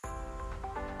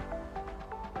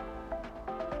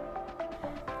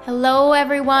Hello,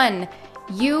 everyone.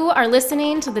 You are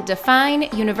listening to the Define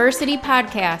University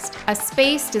podcast, a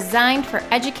space designed for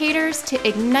educators to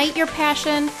ignite your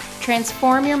passion,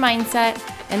 transform your mindset,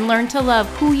 and learn to love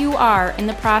who you are in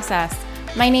the process.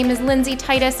 My name is Lindsay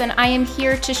Titus, and I am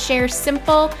here to share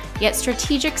simple yet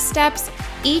strategic steps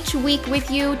each week with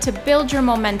you to build your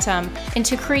momentum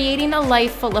into creating a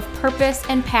life full of purpose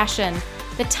and passion.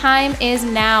 The time is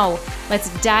now.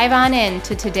 Let's dive on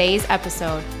into today's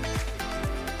episode.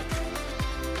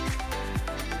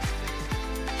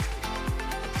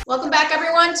 Welcome back,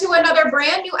 everyone, to another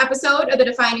brand new episode of the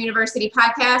Define University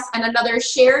podcast and another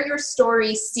Share Your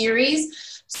Story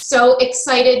series. So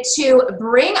excited to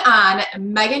bring on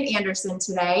Megan Anderson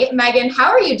today. Megan,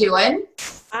 how are you doing?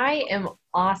 I am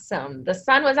awesome. The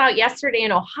sun was out yesterday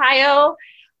in Ohio.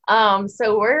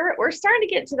 So we're starting to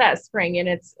get to that spring, and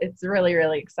it's really,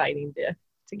 really exciting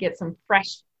to get some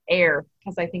fresh air,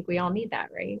 because I think we all need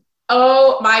that, right?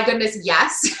 Oh my goodness,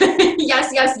 yes.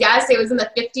 yes. It was in the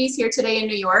 50s here today in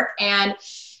New York, and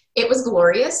it was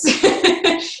glorious.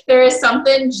 There is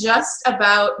something just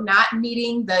about not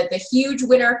needing the huge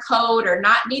winter coat, or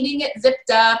not needing it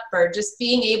zipped up, or just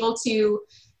being able to,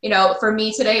 for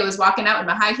me today, it was walking out in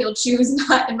my high heeled shoes,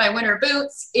 not in my winter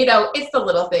boots. It's the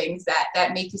little things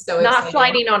that make you so excited. Not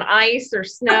sliding on ice or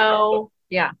snow.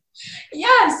 Yeah.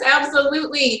 Yes,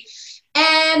 absolutely.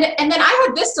 And then I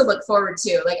had this to look forward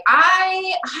to. Like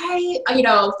I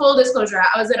full disclosure,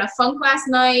 I was in a funk last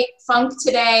night, funk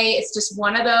today. It's just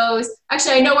one of those.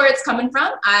 Actually, I know where it's coming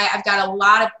from. I've got a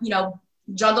lot of,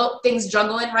 things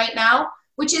juggling right now,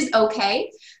 which is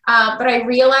okay. But I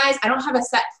realize I don't have a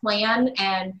set plan,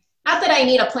 and not that I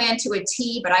need a plan to a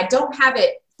T, but I don't have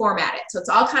it formatted. So it's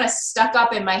all kind of stuck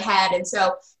up in my head. And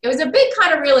so it was a big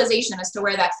kind of realization as to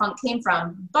where that funk came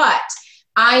from. But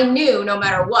I knew no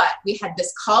matter what, we had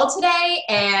this call today,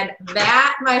 and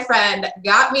that, my friend,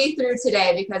 got me through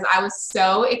today, because I was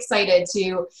so excited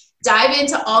to dive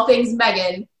into all things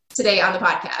Megan today on the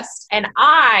podcast. And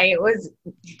I was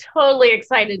totally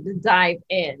excited to dive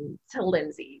in to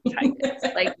Lindsay Titus.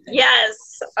 Like,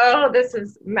 yes, oh, this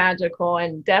is magical,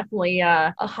 and definitely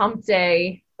a hump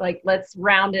day. Like, let's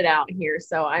round it out here.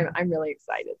 So I'm really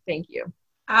excited. Thank you.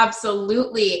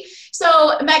 Absolutely.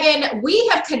 So, Megan,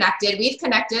 we've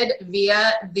connected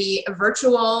via the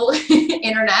virtual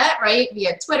internet, right?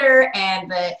 Via Twitter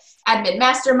and the admin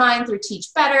mastermind through Teach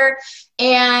Better.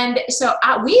 And so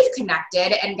we've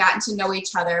connected and gotten to know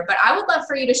each other, but I would love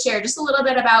for you to share just a little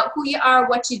bit about who you are,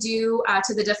 what you do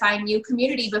to the Define You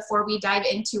community before we dive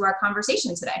into our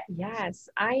conversation today. Yes,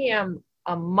 I am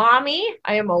a mommy.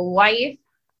 I am a wife.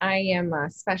 I am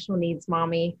a special needs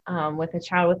mommy with a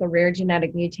child with a rare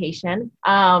genetic mutation.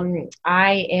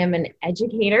 I am an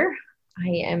educator. I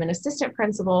am an assistant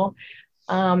principal,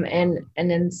 and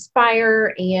an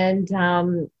Inspire, and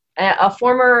a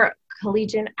former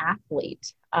collegiate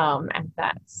athlete at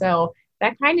that. So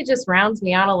that kind of just rounds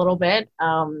me out a little bit.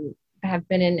 I have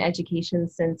been in education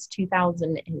since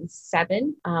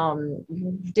 2007.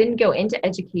 Didn't go into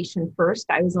education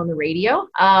first. I was on the radio,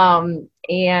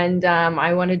 and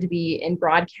I wanted to be in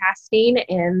broadcasting.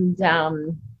 And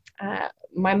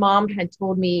my mom had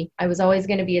told me I was always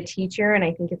going to be a teacher. And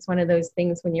I think it's one of those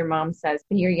things when your mom says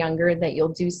when you're younger that you'll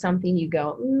do something, you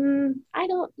go, I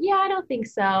don't think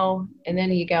so. And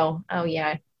then you go, oh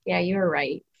yeah, you were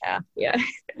right. Yeah.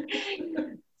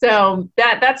 So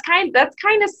that's kind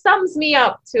of sums me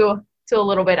up to a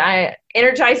little bit. I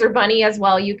Energizer Bunny as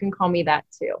well. You can call me that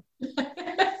too.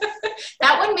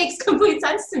 That one makes complete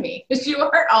sense to me, because you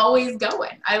are always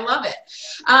going. I love it.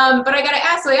 But I gotta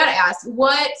ask,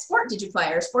 what sport did you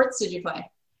play, or sports did you play?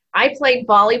 I played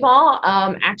volleyball.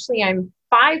 Actually, I'm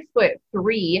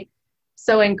 5'3".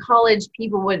 So in college,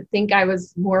 people would think I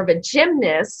was more of a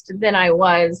gymnast than I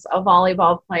was a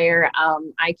volleyball player.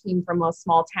 I came from a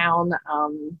small town,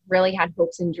 really had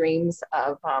hopes and dreams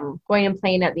of going and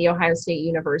playing at The Ohio State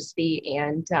University,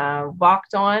 and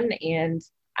walked on, and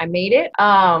I made it.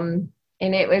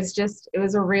 And it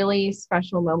was a really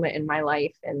special moment in my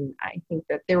life. And I think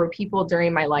that there were people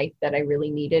during my life that I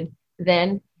really needed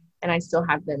then, and I still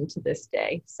have them to this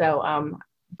day. So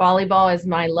volleyball is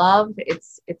my love.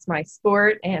 It's my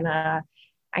sport, and I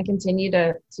continue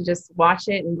to just watch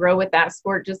it and grow with that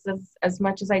sport just as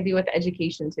much as I do with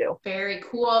education too. Very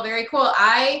cool. Very cool.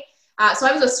 So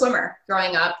I was a swimmer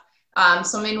growing up.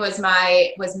 Swimming was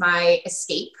my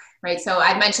escape, right? So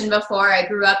I mentioned before, I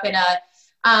grew up in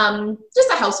just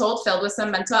a household filled with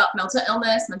some mental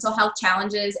illness, mental health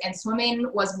challenges, and swimming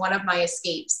was one of my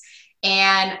escapes.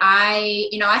 And I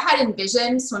had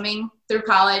envisioned swimming through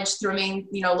college, swimming,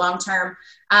 long-term,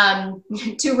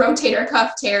 2 rotator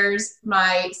cuff tears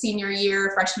my senior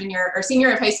year, freshman year, or senior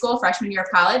year of high school, freshman year of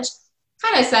college.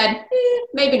 Kind of said,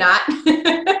 maybe not.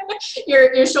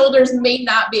 Your shoulders may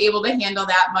not be able to handle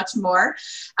that much more.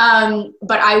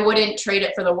 But I wouldn't trade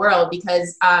it for the world,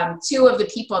 because 2 of the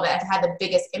people that have had the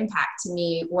biggest impact to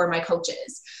me were my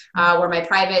coaches, were my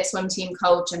private swim team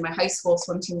coach and my high school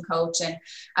swim team coach. And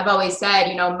I've always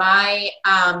said,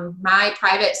 my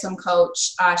private swim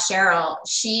coach, Cheryl,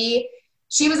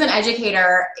 she was an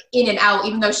educator in and out,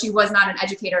 even though she was not an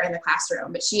educator in the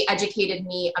classroom, but she educated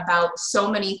me about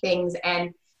so many things,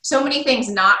 and so many things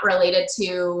not related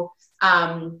to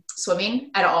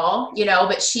swimming at all,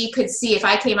 but she could see if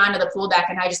I came onto the pool deck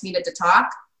and I just needed to talk.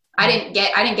 I didn't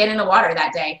get in the water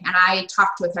that day. And I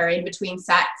talked with her in between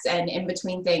sets and in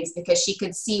between things, because she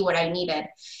could see what I needed.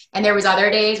 And there was other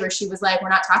days where she was like, we're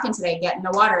not talking today, get in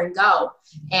the water and go.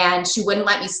 And she wouldn't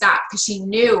let me stop, because she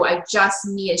knew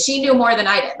she knew more than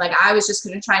I did. Like, I was just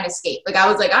going to try and escape. Like, I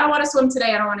was like, I don't want to swim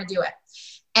today. I don't want to do it.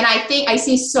 And I think I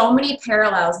see so many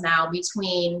parallels now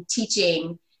between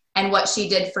teaching and what she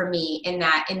did for me in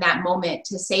that moment,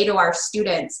 to say to our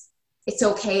students, it's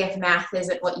okay if math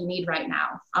isn't what you need right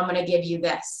now. I'm going to give you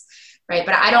this, right?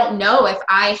 But I don't know if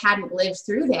I hadn't lived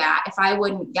through that, if I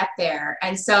wouldn't get there.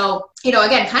 And so,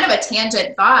 again, kind of a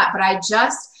tangent thought, but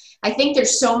I think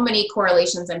there's so many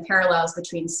correlations and parallels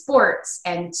between sports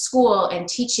and school and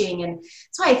teaching. And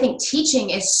that's why I think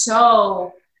teaching is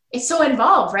so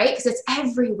involved, right? Because it's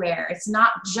everywhere. It's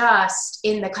not just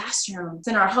in the classroom. It's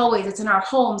in our hallways. It's in our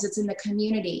homes. It's in the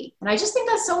community. And I just think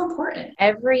that's so important.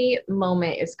 Every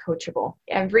moment is coachable.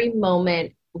 Every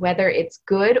moment, whether it's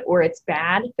good or it's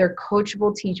bad, they're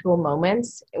coachable, teachable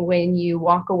moments. When you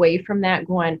walk away from that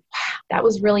going, wow, that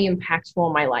was really impactful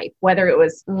in my life, whether it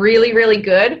was really, really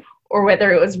good or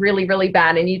whether it was really, really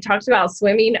bad. And you talked about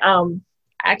swimming.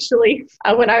 Actually,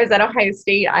 when I was at Ohio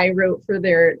State, I wrote for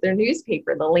their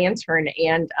newspaper, The Lantern,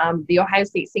 and the Ohio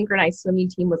State synchronized swimming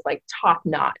team was like top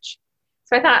notch.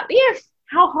 So I thought, yeah,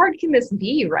 how hard can this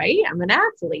be, right? I'm an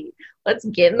athlete. Let's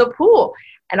get in the pool.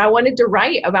 And I wanted to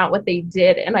write about what they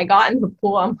did. And I got in the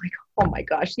pool. I'm like, oh my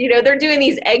gosh, they're doing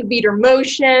these egg beater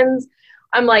motions.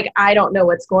 I'm like, I don't know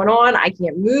what's going on. I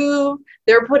can't move.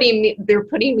 They're putting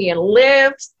me in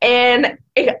lifts, and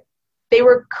they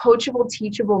were coachable,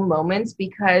 teachable moments,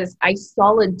 because I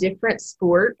saw a different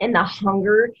sport and the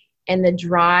hunger and the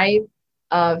drive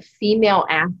of female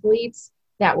athletes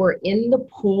that were in the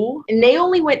pool. And they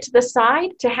only went to the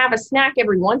side to have a snack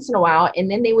every once in a while, and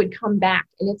then they would come back.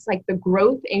 And it's like the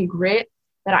growth and grit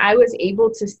that I was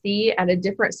able to see at a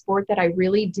different sport that I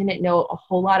really didn't know a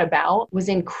whole lot about was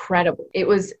incredible. It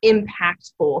was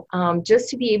impactful, just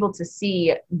to be able to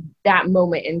see that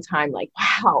moment in time, like,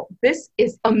 wow, this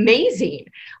is amazing.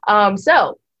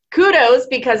 So kudos,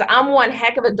 because I'm one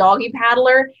heck of a doggy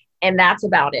paddler, and that's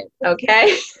about it.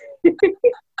 Okay.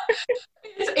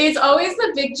 It's always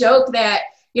the big joke that,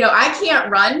 I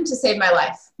can't run to save my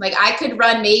life. Like, I could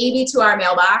run maybe to our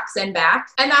mailbox and back,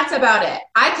 and that's about it.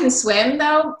 I can swim,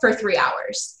 though, for 3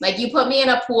 hours. Like, you put me in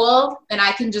a pool and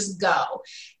I can just go.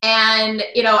 And,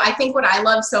 I think what I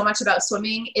love so much about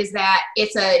swimming is that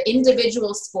it's an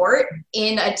individual sport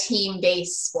in a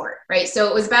team-based sport, right? So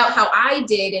it was about how I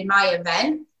did in my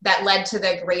event that led to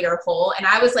the greater whole. And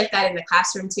I was like that in the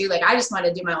classroom too. Like, I just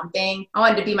wanted to do my own thing. I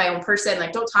wanted to be my own person.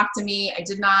 Like, don't talk to me. I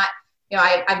did not,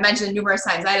 I've mentioned numerous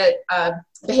times, I had a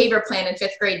behavior plan in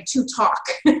 5th grade to talk,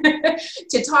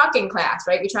 to talk in class,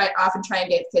 right? We often try and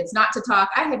get kids not to talk.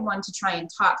 I had one to try and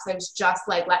talk. So I was just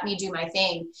like, let me do my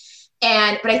thing.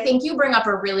 But I think you bring up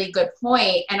a really good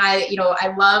point. And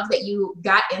I love that you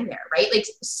got in there, right? Like,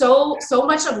 so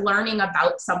much of learning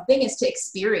about something is to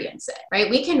experience it, right?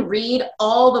 We can read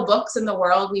all the books in the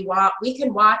world we want. We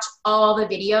can watch all the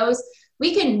videos.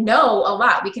 We can know a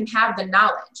lot. We can have the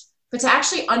knowledge, but to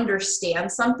actually understand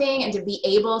something and to be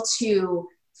able to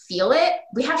feel it,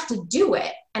 we have to do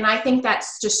it. And I think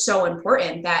that's just so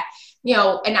important that,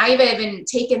 and I've even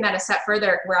taken that a step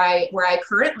further where I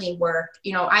currently work.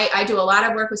 I do a lot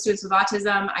of work with students with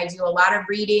autism. I do a lot of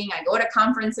reading. I go to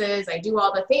conferences. I do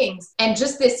all the things. And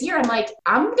just this year, I'm like,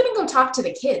 I'm going to go talk to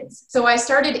the kids. So I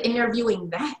started interviewing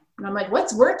them. And I'm like,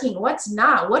 what's working? What's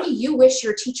not? What do you wish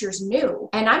your teachers knew?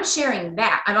 And I'm sharing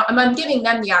that. I'm giving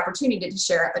them the opportunity to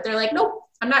share it, but they're like, nope,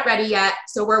 I'm not ready yet.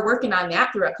 So we're working on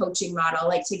that through a coaching model,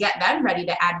 like to get them ready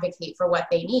to advocate for what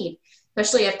they need,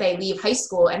 especially if they leave high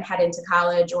school and head into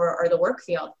college or the work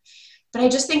field. But I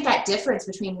just think that difference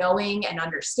between knowing and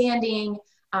understanding,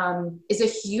 is a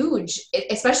huge,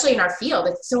 especially in our field.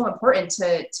 It's so important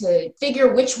to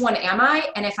figure which one am I,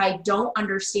 and if I don't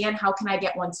understand, how can I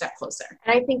get one step closer?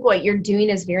 And I think what you're doing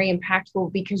is very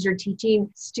impactful because you're teaching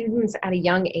students at a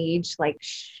young age, like,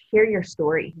 share your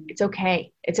story. It's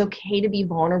okay. It's okay to be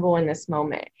vulnerable in this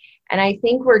moment. And I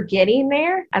think we're getting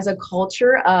there as a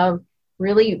culture of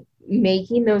really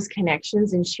making those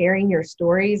connections and sharing your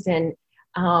stories and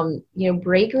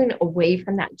breaking away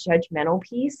from that judgmental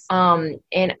piece. And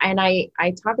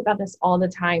I talk about this all the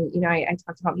time. I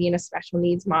talked about being a special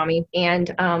needs mommy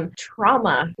and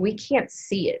trauma. We can't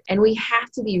see it. And we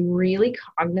have to be really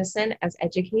cognizant as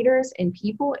educators and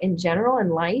people in general in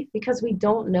life, because we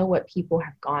don't know what people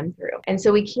have gone through. And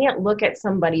so we can't look at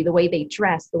somebody, the way they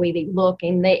dress, the way they look,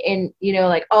 and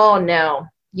like, oh no,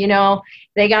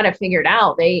 they got it figured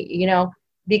out.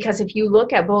 Because if you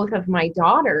look at both of my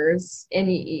daughters, and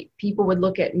people would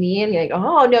look at me and you're like,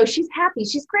 oh no, she's happy,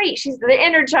 she's great, she's the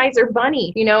Energizer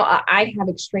bunny. I have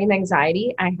extreme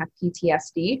anxiety, I have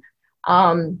PTSD.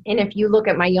 And if you look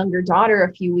at my younger daughter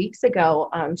a few weeks ago,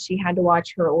 she had to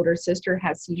watch her older sister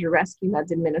have seizure rescue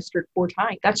meds administered 4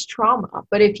 times. That's trauma.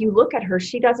 But if you look at her,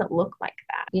 she doesn't look like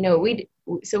that.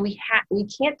 We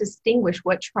can't distinguish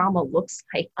what trauma looks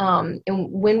like. And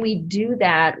when we do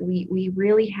that, we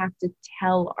really have to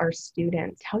tell our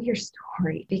students, tell your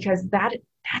story, because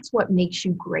that's what makes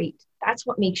you great. That's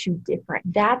what makes you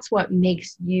different. That's what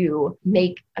makes you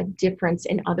make a difference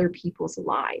in other people's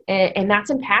lives. And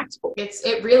that's impactful.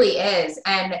 It really is.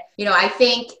 And, I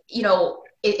think,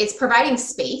 it's providing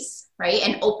space, right?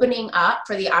 And opening up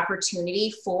for the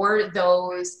opportunity for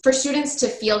students to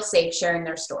feel safe sharing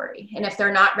their story. And if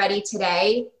they're not ready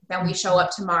today, then we show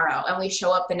up tomorrow and we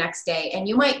show up the next day. And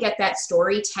you might get that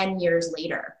story 10 years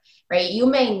later. Right? You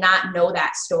may not know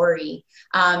that story.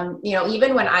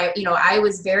 Even when I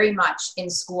was very much in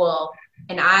school,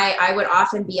 and I would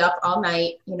often be up all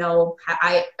night.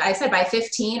 I said by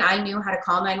 15, I knew how to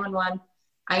call 911.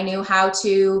 I knew how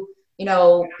to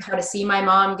see my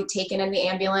mom get taken in the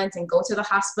ambulance and go to the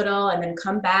hospital and then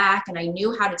come back. And I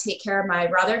knew how to take care of my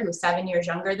brother, who's 7 years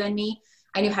younger than me.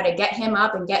 I knew how to get him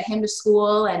up and get him to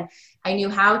school. And I knew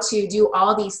how to do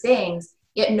all these things.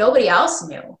 Yet nobody else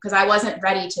knew, because I wasn't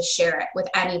ready to share it with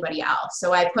anybody else.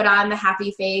 So I put on the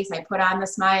happy face, I put on the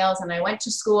smiles, and I went to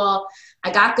school.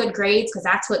 I got good grades because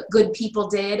that's what good people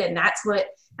did. And that's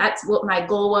what my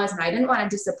goal was. And I didn't want to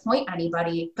disappoint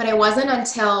anybody. But it wasn't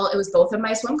until it was both of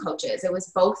my swim coaches, it was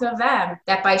both of them,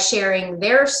 that by sharing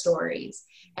their stories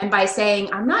and by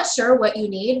saying, I'm not sure what you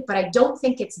need, but I don't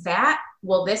think it's that.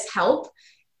 Will this help?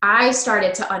 I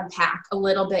started to unpack a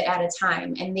little bit at a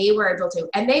time, and they were able to,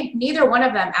 and neither one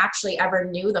of them actually ever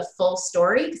knew the full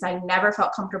story, because I never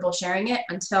felt comfortable sharing it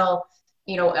until,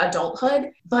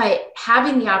 adulthood. But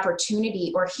having the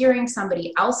opportunity or hearing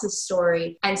somebody else's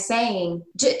story and saying,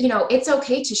 it's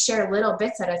okay to share little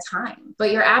bits at a time.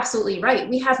 But you're absolutely right.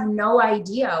 We have no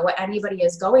idea what anybody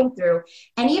is going through.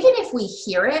 And even if we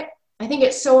hear it, I think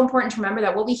it's so important to remember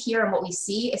that what we hear and what we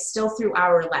see is still through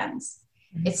our lens.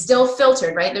 It's still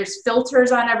filtered, right? There's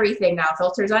filters on everything now,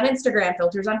 filters on Instagram,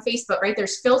 filters on Facebook, right?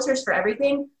 There's filters for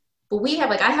everything.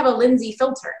 But I have a Lindsay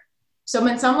filter. So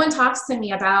when someone talks to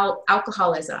me about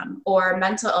alcoholism or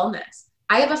mental illness,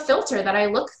 I have a filter that I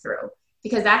look through,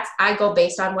 because I go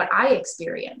based on what I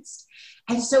experienced.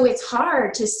 And so it's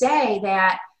hard to say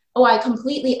that,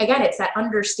 again, it's that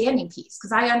understanding piece,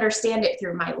 because I understand it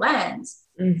through my lens,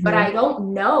 but I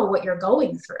don't know what you're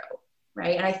going through.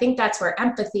 Right. And I think that's where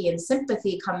empathy and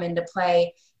sympathy come into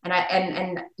play.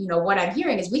 And what I'm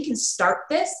hearing is we can start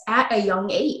this at a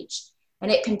young age, and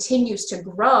it continues to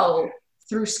grow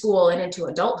through school and into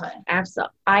adulthood.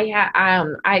 Absolutely.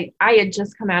 I had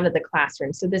just come out of the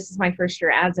classroom. So this is my first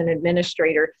year as an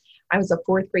administrator. I was a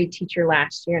 4th grade teacher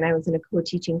last year, and I was in a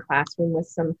co-teaching classroom with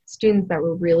some students that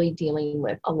were really dealing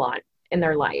with a lot in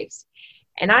their lives.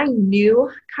 And I knew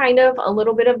kind of a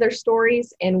little bit of their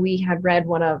stories, and we had read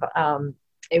one of,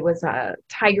 it was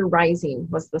Tiger Rising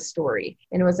was the story.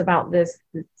 And it was about this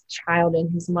child,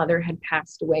 and his mother had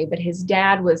passed away, but his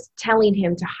dad was telling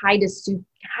him to hide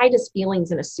his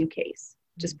feelings in a suitcase,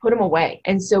 just put them away.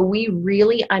 And so we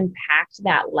really unpacked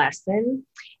that lesson,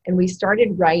 and we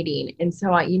started writing. And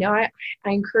so, I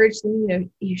encouraged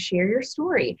them, you share your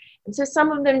story. And so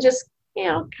some of them just,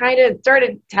 kind of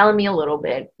started telling me a little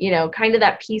bit, kind of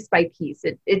that piece by piece.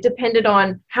 It depended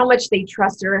on how much they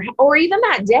trusted or even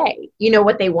that day,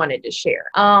 what they wanted to share.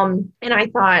 And I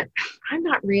thought, I'm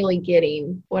not really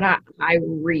getting what I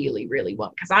really, really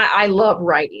want, because I love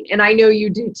writing, and I know you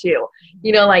do too,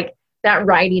 like that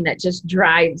writing that just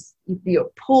drives,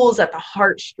 pulls at the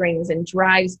heartstrings and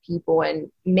drives people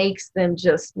and makes them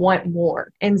just want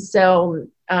more. And so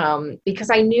because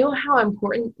I knew how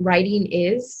important writing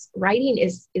is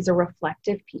a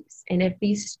reflective piece. And if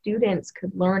these students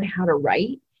could learn how to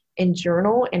write and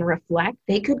journal and reflect,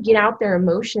 they could get out their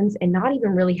emotions and not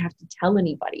even really have to tell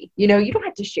anybody. You don't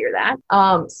have to share that.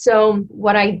 So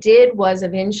what I did was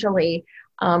eventually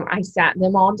I sat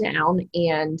them all down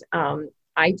and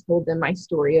I told them my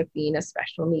story of being a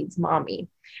special needs mommy.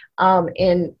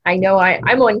 And I know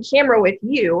I'm on camera with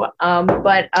you,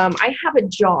 but I have a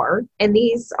jar, and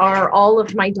these are all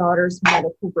of my daughter's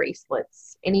medical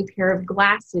bracelets, any pair of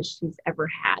glasses she's ever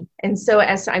had. And so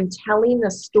as I'm telling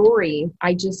the story,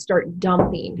 I just start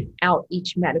dumping out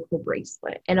each medical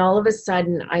bracelet. And all of a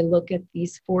sudden, I look at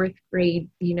these fourth grade,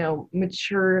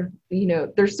 mature,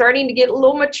 they're starting to get a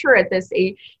little mature at this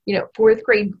age, fourth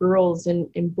grade girls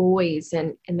and boys,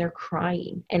 and they're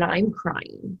crying, and I'm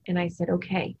crying. And I said,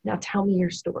 okay, now tell me your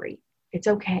story. It's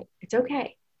okay. It's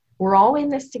okay. We're all in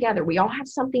this together. We all have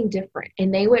something different.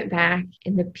 And they went back,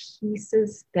 and the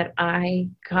pieces that I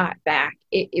got back,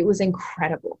 it was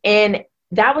incredible. And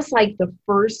that was like the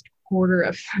first quarter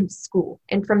of school.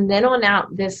 And from then on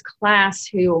out, this class,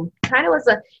 who kind of was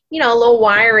a little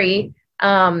wiry,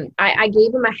 I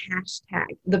gave them a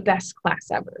hashtag, the best class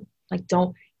ever. Like,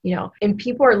 don't, and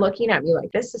people are looking at me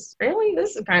like, this is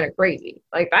kind of crazy.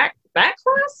 Like that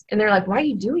class? And they're like, why are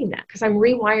you doing that? Because I'm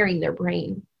rewiring their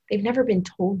brain. They've never been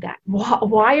told that.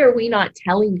 Why are we not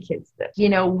telling kids this?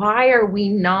 Why are we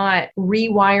not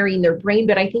rewiring their brain?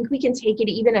 But I think we can take it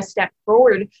even a step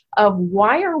forward of,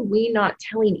 why are we not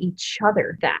telling each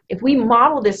other that? If we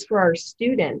model this for our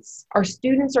students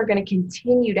are going to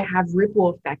continue to have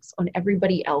ripple effects on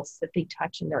everybody else that they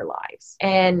touch in their lives.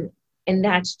 And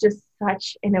that's just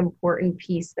such an important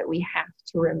piece that we have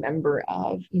to remember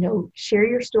of, share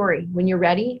your story when you're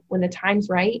ready, when the time's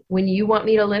right, when you want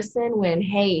me to listen, when,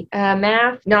 hey,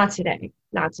 math, not today.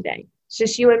 It's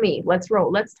just you and me. Let's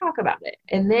roll. Let's talk about it.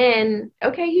 And then,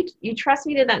 okay, you trust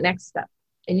me to that next step,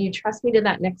 and you trust me to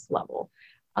that next level.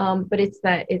 But it's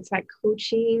that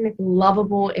coaching,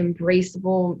 lovable,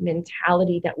 embraceable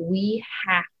mentality that we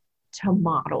have to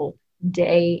model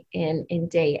day in and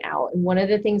day out. And one of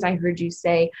the things I heard you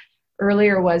say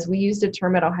earlier was, we used a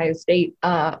term at Ohio State,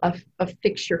 a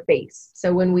fix your face.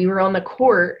 So when we were on the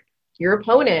court, your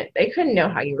opponent, they couldn't know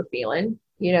how you were feeling,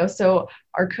 so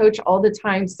our coach all the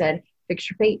time said, fix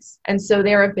your face. And so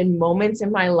there have been moments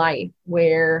in my life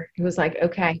where it was like,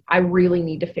 okay, I really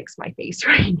need to fix my face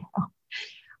right now.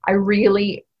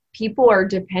 People are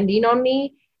depending on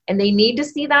me, and they need to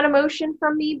see that emotion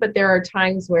from me. But there are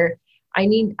times where I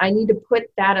need to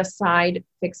put that aside,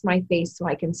 fix my face, so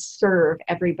I can serve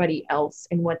everybody else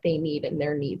and what they need and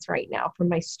their needs right now, from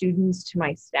my students to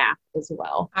my staff as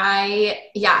well.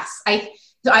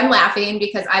 So I'm laughing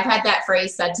because I've had that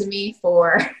phrase said to me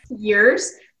for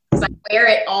years, because I wear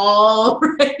it all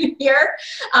right here,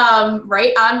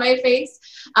 right on my face.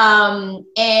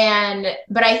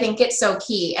 But I think it's so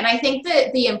key. And I think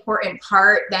that the important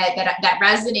part that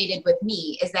resonated with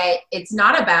me is that it's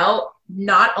not about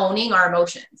not owning our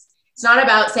emotions. It's not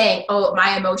about saying, oh,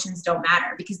 my emotions don't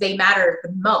matter, because they matter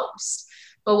the most.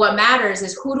 But what matters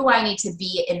is, who do I need to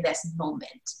be in this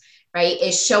moment, right?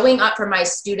 Is showing up for my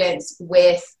students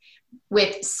with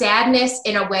sadness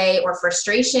in a way, or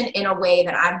frustration in a way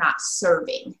that I'm not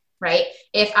serving, right?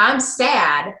 If I'm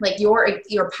sad, like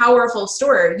your powerful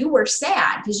story, you were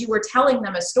sad because you were telling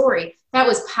them a story that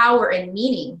was power and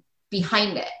meaning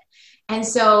behind it. And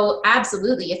so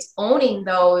absolutely, it's owning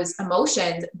those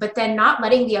emotions, but then not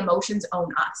letting the emotions own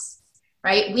us,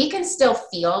 right? We can still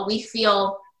feel, we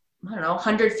feel,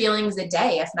 100 feelings a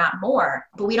day, if not more,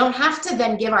 but we don't have to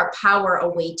then give our power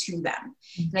away to them.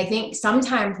 And I think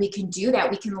sometimes we can do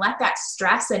that. We can let that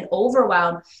stress and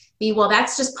overwhelm be, well,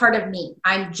 that's just part of me.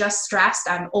 I'm just stressed.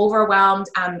 I'm overwhelmed.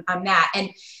 I'm that. And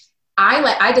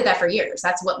I did that for years.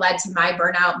 That's what led to my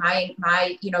burnout,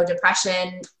 my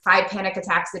depression, 5 panic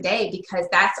attacks a day, because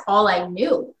that's all I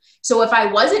knew. So if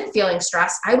I wasn't feeling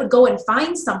stressed, I would go and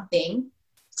find something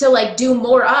to do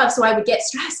more of, so I would get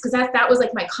stressed, because that was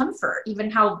like my comfort, even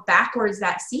how backwards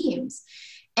that seems.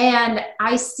 And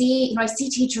I see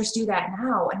teachers do that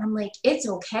now, and I'm like, it's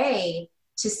okay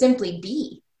to simply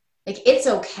be. Like, it's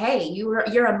okay.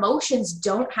 Your emotions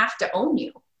don't have to own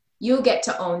you. You get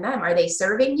to own them. Are they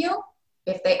serving you?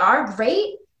 If they are,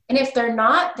 great. And if they're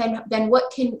not, then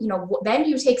what can, then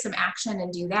you take some action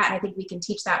and do that. And I think we can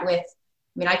teach that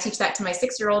I teach that to my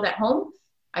 6-year-old at home.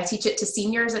 I teach it to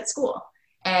seniors at school,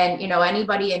 and,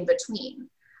 anybody in between.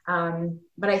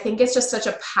 But I think it's just such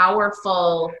a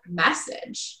powerful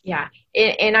message. Yeah.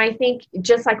 And I think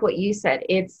just like what you said,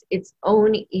 it's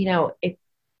own,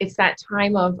 it's that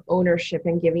time of ownership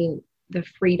and giving the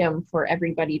freedom for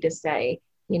everybody to say,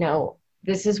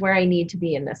 this is where I need to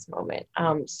be in this moment.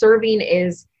 Serving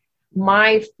is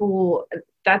my full,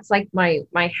 that's like my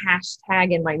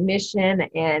hashtag and my mission.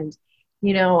 And,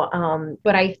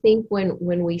 but I think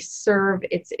when we serve,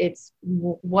 it's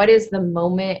what is the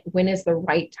moment, when is the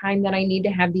right time that I need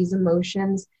to have these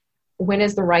emotions? When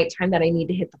is the right time that I need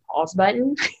to hit the pause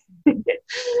button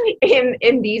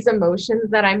in these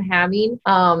emotions that I'm having?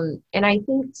 And I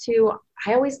think too,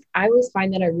 I always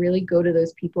find that I really go to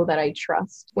those people that I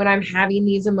trust when I'm having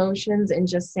these emotions and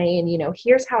just saying,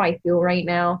 here's how I feel right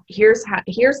now. Here's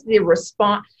the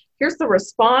response. Here's the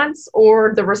response,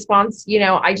 or the response,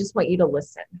 I just want you to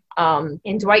listen.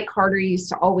 And Dwight Carter used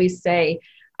to always say,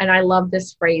 and I love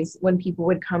this phrase, when people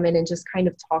would come in and just kind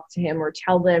of talk to him or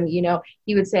tell them,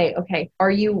 he would say, okay,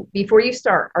 before you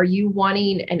start, are you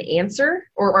wanting an answer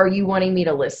or are you wanting me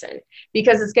to listen?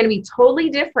 Because it's going to be totally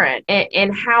different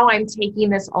in how I'm taking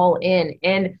this all in.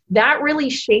 And that really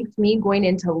shaped me going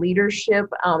into leadership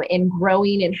and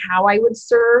growing in how I would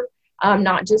serve,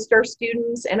 not just our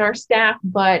students and our staff,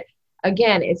 but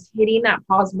again, it's hitting that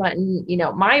pause button.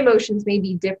 My emotions may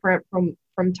be different from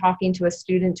talking to a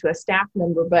student to a staff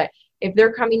member, but if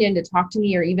they're coming in to talk to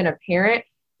me or even a parent,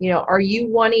 are you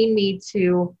wanting me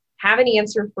to have an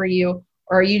answer for you,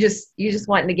 or are you just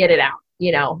wanting to get it out?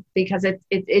 Because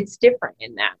it's different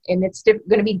in that, and it's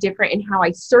going to be different in how I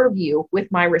serve you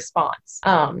with my response.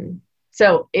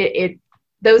 So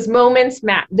those moments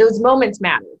matter.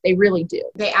 They really do.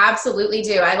 They absolutely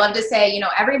do. I love to say,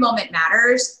 every moment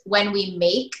matters when we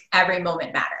make every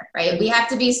moment matter, right? We have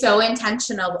to be so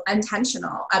intentional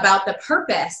about the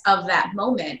purpose of that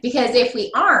moment, because if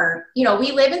we aren't,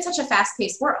 we live in such a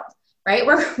fast-paced world, right?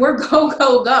 We're go,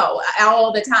 go, go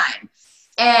all the time.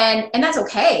 And that's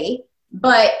okay.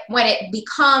 But when it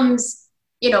becomes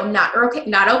not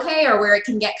okay, or where it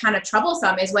can get kind of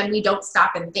troublesome, is when we don't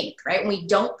stop and think, right? When we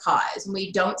don't pause, when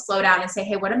we don't slow down and say,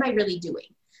 hey, what am I really doing?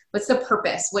 What's the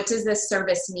purpose? What does this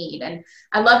service need? And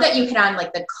I love that you hit on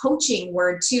like the coaching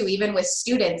word too, even with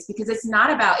students, because it's not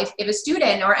about if a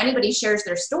student or anybody shares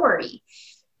their story,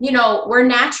 we're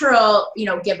natural,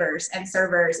 givers and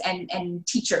servers and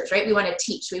teachers, right? We want to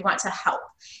teach, we want to help.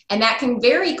 And that can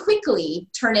very quickly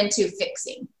turn into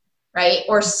fixing, right?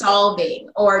 Or solving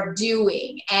or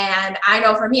doing. And I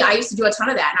know for me, I used to do a ton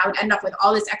of that, and I would end up with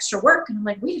all this extra work. And I'm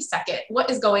like, wait a second, what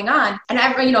is going on? And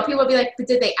people would be like, but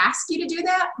did they ask you to do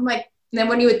that? I'm like, and then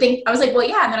when you would think, I was like, well,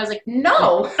 yeah. And then I was like,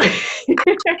 no, I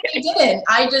didn't.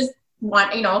 I just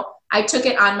I took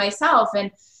it on myself.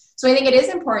 And so I think it is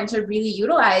important to really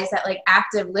utilize that like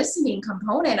active listening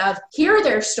component of hear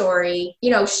their story,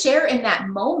 share in that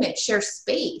moment, share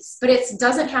space, but it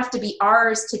doesn't have to be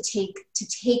ours to take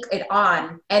it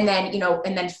on and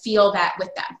then feel that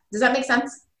with them. Does that make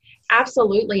sense?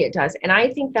 Absolutely, it does. And I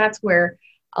think that's where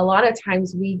a lot of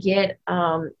times we get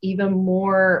even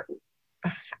more.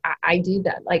 I do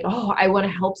that. Like, oh, I want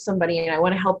to help somebody, and I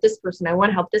want to help this person. I want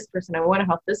to help this person. I want to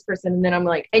help this person. And then I'm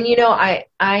like, and I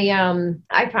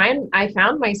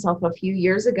found myself a few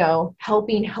years ago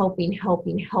helping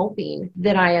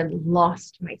that I had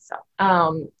lost myself.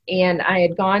 And I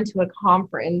had gone to a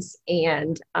conference,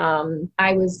 and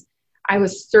I was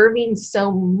serving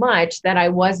so much that I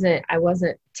wasn't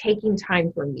taking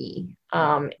time for me,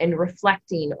 and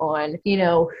reflecting on,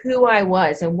 who I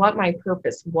was and what my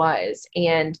purpose was.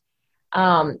 And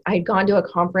I had gone to a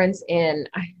conference, and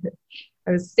I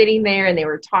was sitting there, and they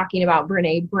were talking about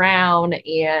Brene Brown,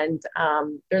 and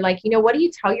they're like, what do you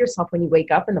tell yourself when you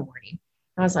wake up in the morning?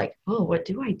 I was like, oh, what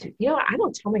do I do? I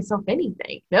don't tell myself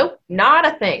anything. Nope, not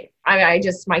a thing. I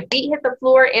just, my feet hit the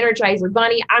floor, Energizer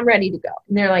Bunny, I'm ready to go.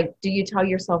 And they're like, do you tell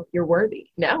yourself you're worthy?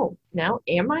 No,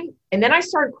 am I? And then I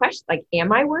started questioning, like,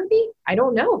 am I worthy? I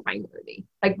don't know if I'm worthy.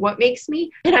 Like, what makes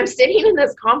me? And I'm sitting in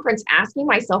this conference asking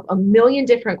myself a million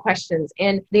different questions.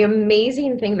 And the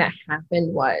amazing thing that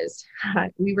happened was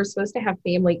we were supposed to have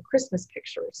family Christmas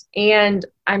pictures. And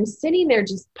I'm sitting there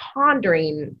just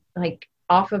pondering, like,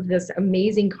 off of this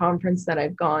amazing conference that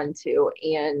I've gone to.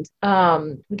 And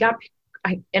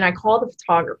I called the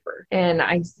photographer, and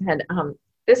I said,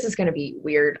 this is going to be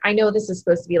weird. I know this is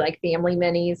supposed to be like family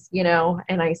minis,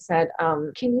 and I said,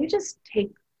 can you just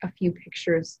take a few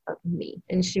pictures of me?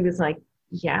 And she was like,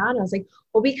 yeah. And I was like,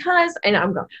 well, because, and I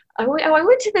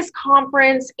went to this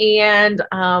conference, and,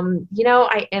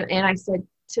 I said,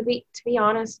 to be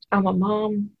honest, I'm a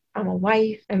mom, I'm a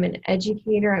wife, I'm an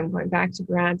educator. I'm going back to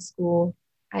grad school.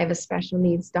 I have a special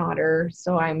needs daughter,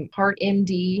 so I'm part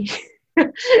MD.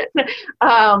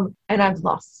 And I've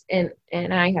lost, and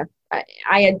I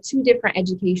had two different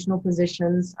educational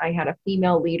positions. I had a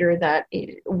female leader that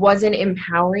it wasn't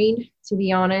empowering, to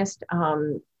be honest,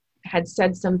 had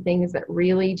said some things that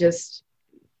really just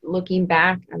looking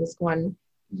back, I was going,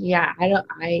 yeah, I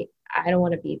don't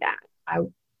want to be that.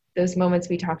 Those moments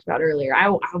we talked about earlier, I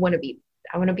want to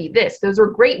be this. Those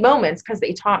were great moments because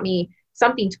they taught me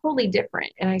something totally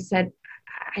different. And I said,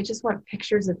 I just want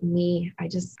pictures of me. I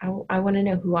want to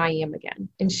know who I am again.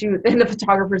 And the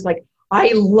photographer's like,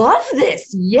 I love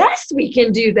this. Yes, we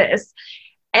can do this.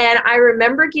 And I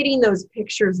remember getting those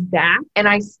pictures back, and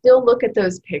I still look at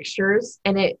those pictures,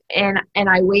 and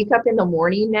I wake up in the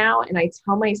morning now and I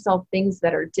tell myself things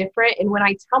that are different. And when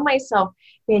I tell myself,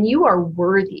 man, you are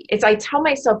worthy, I tell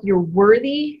myself you're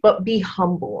worthy, but be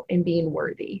humble in being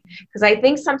worthy. Because I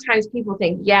think sometimes people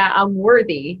think, yeah, I'm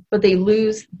worthy, but they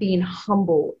lose being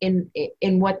humble in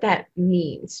what that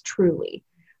means truly.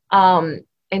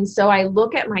 And so I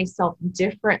look at myself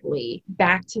differently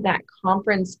back to that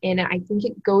conference. And I think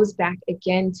it goes back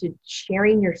again to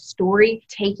sharing your story,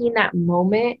 taking that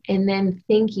moment and then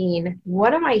thinking,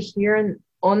 what am I here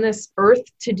on this earth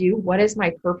to do? What is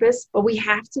my purpose? But we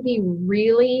have to be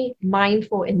really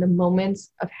mindful in the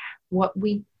moments of what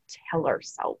we tell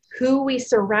ourselves, who we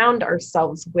surround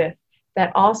ourselves with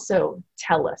that also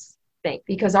tell us things,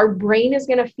 because our brain is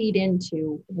going to feed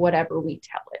into whatever we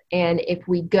tell it. And if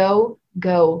we go,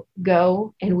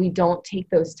 and we don't take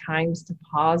those times to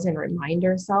pause and remind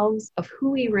ourselves of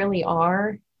who we really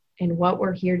are and what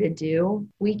we're here to do,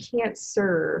 we can't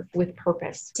serve with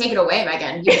purpose. Take it away,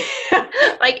 Megan.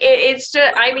 Like it's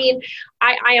just, I mean,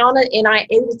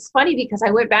 it's funny because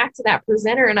I went back to that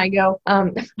presenter and I go,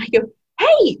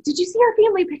 hey, did you see our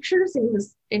family pictures?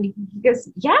 And he goes,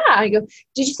 yeah. I go,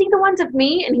 did you see the ones of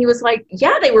me? And he was like,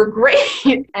 yeah, they were great.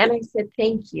 And I said,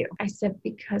 thank you. I said,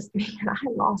 because man, I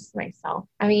lost myself.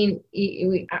 I mean,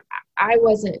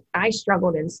 I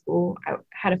struggled in school. I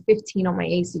had a 15 on my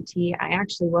ACT. I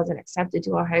actually wasn't accepted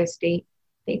to Ohio State.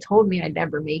 They told me I'd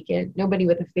never make it. Nobody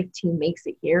with a 15 makes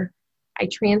it here. I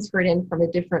transferred in from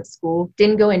a different school,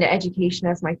 didn't go into education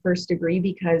as my first degree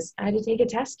because I had to take a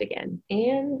test again.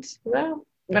 And well,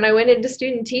 when I went into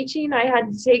student teaching, I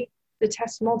had to take the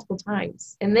test multiple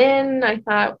times. And then I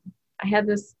thought, I had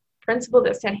this principal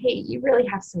that said, hey, you really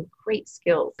have some great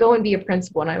skills. Go and be a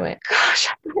principal. And I went, gosh,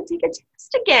 I'm going to take a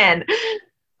test again.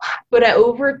 But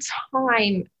over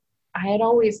time, I had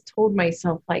always told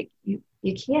myself, like, you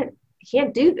can't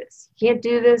do this. You can't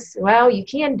do this. Well, you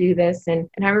can do this. And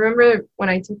I remember when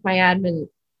I took my admin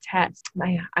test,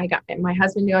 my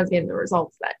husband knew I was getting the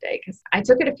results that day because I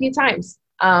took it a few times.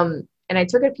 And I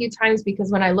took it a few times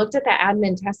because when I looked at the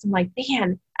admin test, I'm like,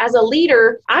 man, as a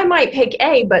leader, I might pick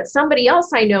A, but somebody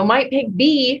else I know might pick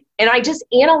B. And I just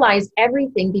analyzed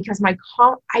everything because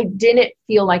I didn't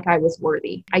feel like I was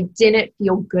worthy. I didn't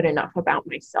feel good enough about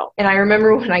myself. And I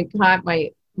remember when I got my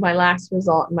last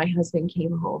result, my husband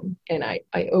came home and I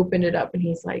opened it up and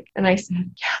he's like, and I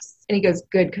said, yes. And he goes,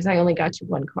 good, because I only got you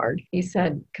one card. He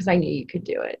said, because I knew you could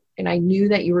do it. And I knew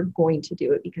that you were going to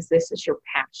do it because this is your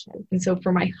passion. And so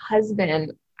for my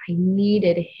husband, I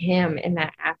needed him in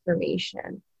that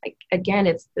affirmation. Like, again,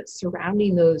 it's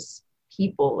surrounding those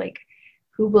people, like,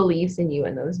 who believes in you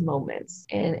in those moments,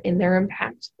 and they're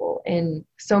impactful. And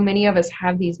so many of us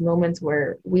have these moments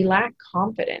where we lack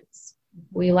confidence.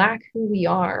 We lack who we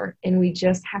are, and we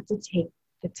just have to take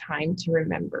the time to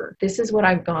remember, this is what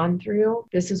I've gone through.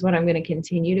 This is what I'm going to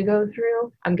continue to go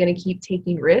through. I'm going to keep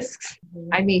taking risks.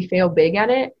 I may fail big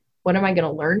at it. What am I going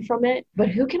to learn from it? But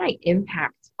who can I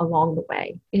impact along the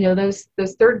way? You know,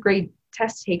 those third grade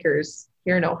test takers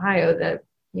here in Ohio that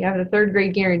you have the third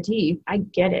grade guarantee. I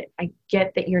get it. I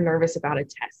get that you're nervous about a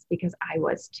test because I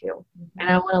was too. And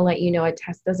I want to let you know, a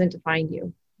test doesn't define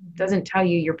you. It doesn't tell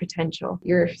you your potential,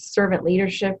 your servant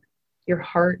leadership, your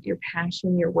heart, your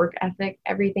passion, your work ethic,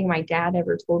 everything my dad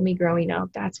ever told me growing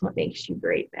up. That's what makes you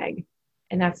great, Meg.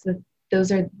 And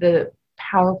those are the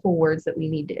powerful words that we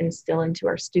need to instill into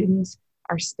our students,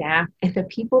 our staff, and the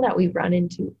people that we run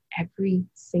into every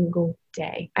single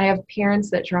day. I have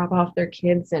parents that drop off their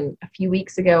kids, and a few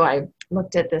weeks ago, I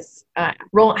looked at this,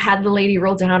 had the lady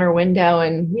roll down her window,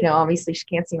 and, you know, obviously she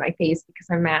can't see my face because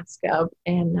I'm masked up,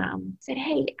 and said,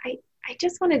 hey, I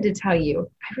just wanted to tell you,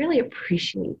 I really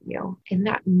appreciate you. And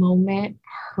that moment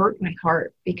hurt my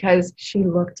heart because she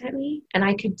looked at me and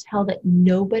I could tell that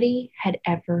nobody had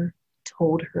ever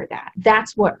told her that.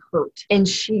 That's what hurt. And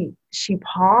she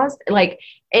paused, like,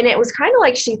 and it was kind of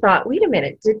like she thought, wait a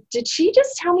minute, did she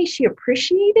just tell me she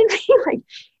appreciated me? Like,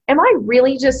 am I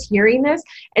really just hearing this?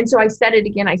 And so I said it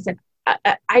again. I said,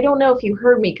 I don't know if you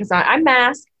heard me because I'm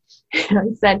masked.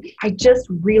 I said, I just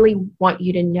really want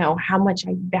you to know how much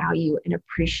I value and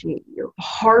appreciate your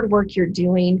hard work you're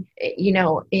doing,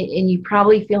 and you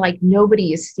probably feel like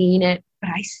nobody is seeing it, but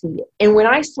I see it. And when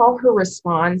I saw her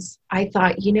response, I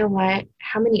thought, you know what?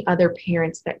 How many other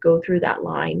parents that go through that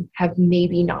line have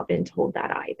maybe not been told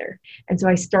that either? And so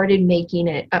I started making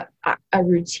it a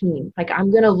routine. Like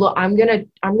I'm gonna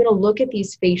look at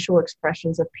these facial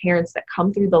expressions of parents that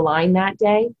come through the line that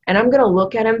day, and I'm gonna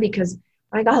look at them because,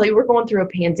 my golly, we're going through a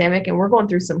pandemic and we're going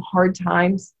through some hard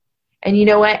times. And you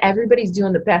know what? Everybody's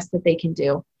doing the best that they can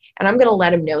do. And I'm going to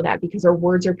let them know that, because our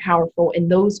words are powerful and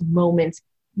those moments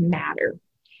matter.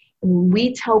 And when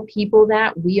we tell people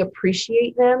that we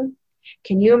appreciate them,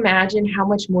 can you imagine how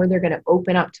much more they're going to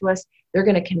open up to us? They're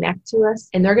going to connect to us,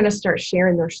 and they're going to start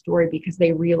sharing their story because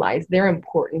they realize they're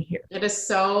important here. It is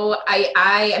so,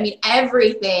 I mean,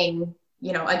 everything,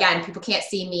 again, people can't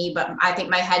see me, but I think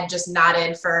my head just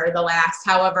nodded for the last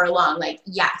however long, like,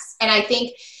 yes. And I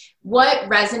think what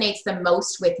resonates the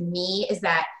most with me is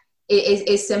that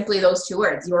is simply those two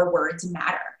words: your words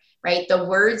matter, right? The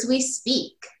words we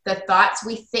speak, the thoughts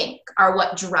we think are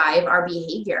what drive our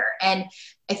behavior. And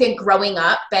I think growing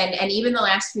up and even the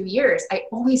last few years, I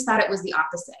always thought it was the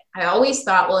opposite. I always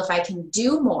thought, well, if I can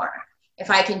do more, if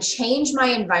I can change my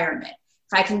environment,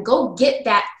 if I can go get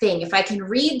that thing, if I can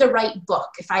read the right book,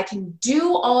 if I can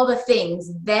do all the things,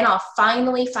 then I'll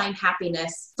finally find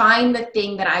happiness, find the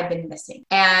thing that I've been missing.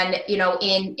 And,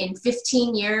 in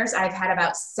 15 years, I've had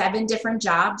about 7 different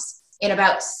jobs in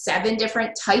about 7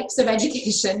 different types of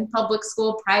education: public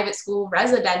school, private school,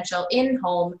 residential,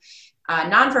 in-home,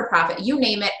 non-for-profit, you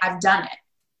name it, I've done it.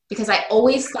 Because I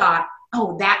always thought,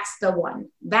 oh, that's the one.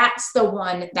 That's the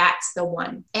one. That's the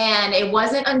one. And it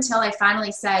wasn't until I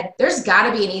finally said, there's got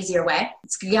to be an easier way.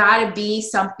 It's got to be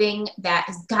something that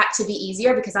has got to be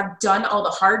easier, because I've done all the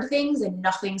hard things and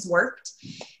nothing's worked.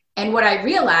 And what I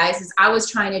realized is I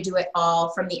was trying to do it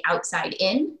all from the outside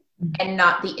in and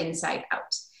not the inside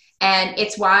out. And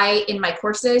it's why in my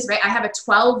courses, right, I have a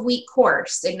 12-week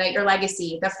course, Ignite Your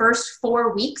Legacy. The first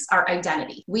 4 weeks are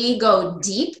identity. We go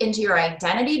deep into your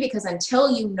identity, because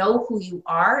until you know who you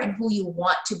are and who you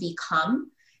want to become,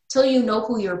 till you know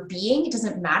who you're being, it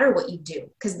doesn't matter what you do,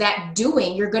 because that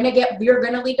doing, you're going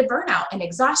to lead to burnout and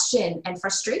exhaustion and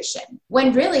frustration,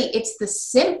 when really it's the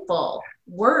simple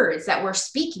words that we're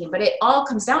speaking. But it all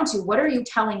comes down to, what are you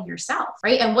telling yourself,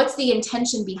 right? And what's the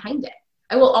intention behind it?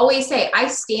 I will always say, I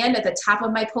stand at the top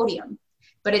of my podium,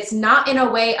 but it's not in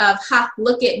a way of,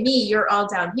 look at me, you're all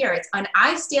down here. It's when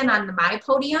I stand on my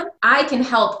podium, I can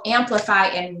help amplify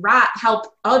and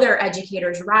help other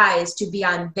educators rise to be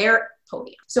on their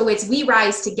podium. So it's we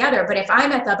rise together. But if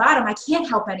I'm at the bottom, I can't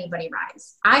help anybody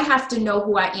rise. I have to know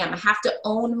who I am. I have to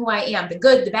own who I am, the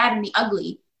good, the bad, and the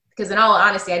ugly. Because in all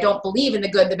honesty, I don't believe in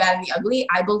the good, the bad, and the ugly.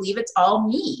 I believe it's all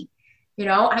me.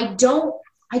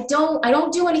 I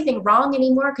don't do anything wrong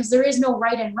anymore, because there is no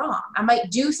right and wrong. I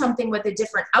might do something with a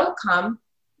different outcome,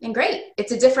 and great,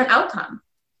 it's a different outcome.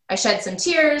 I shed some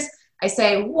tears. I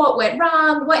say, what went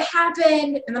wrong? What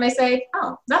happened? And then I say,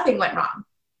 oh, nothing went wrong,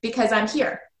 because I'm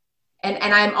here. And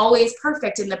I'm always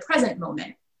perfect in the present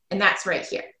moment. And that's right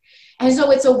here. And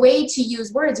so it's a way to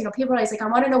use words. People are always like, I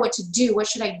want to know what to do. What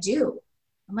should I do?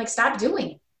 I'm like, stop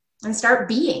doing and start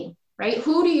being, right?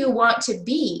 Who do you want to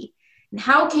be? And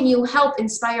how can you help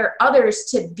inspire others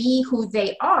to be who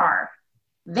they are?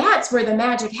 That's where the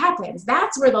magic happens.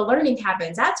 That's where the learning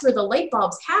happens. That's where the light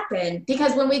bulbs happen.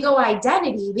 Because when we go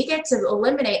identity, we get to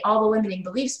eliminate all the limiting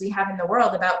beliefs we have in the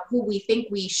world about who we think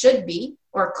we should be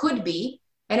or could be.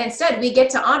 And instead, we get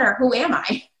to honor, who am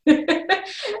I?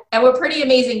 And we're pretty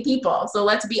amazing people. So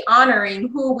let's be honoring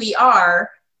who we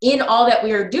are in all that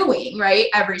we are doing, right?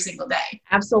 Every single day.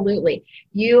 Absolutely.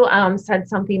 You said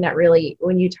something that really,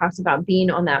 when you talked about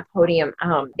being on that podium,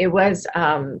 it was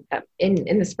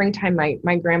in the springtime,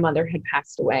 my grandmother had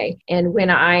passed away. And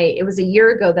it was a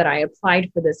year ago that I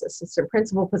applied for this assistant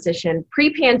principal position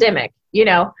pre-pandemic.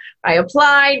 I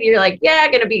applied, you're like, yeah,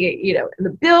 going to be, in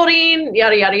the building,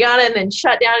 yada, yada, yada, and then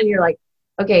shut down. And you're like,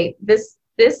 okay, this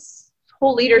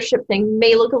whole leadership thing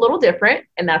may look a little different,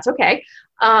 and that's okay.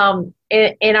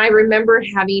 And I remember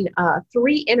having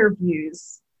 3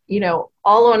 interviews,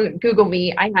 all on Google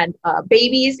Meet. I had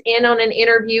babies in on an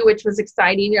interview, which was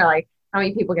exciting. You're like, how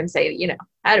many people can say,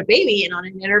 I had a baby in on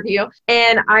an interview?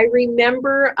 And I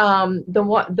remember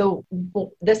the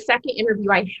second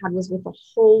interview I had was with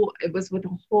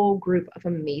a whole group of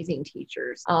amazing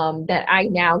teachers that I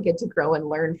now get to grow and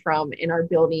learn from in our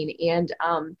building. And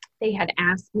they had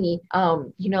asked me,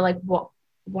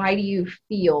 why do you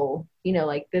feel,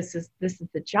 like this is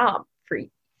the job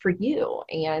for you?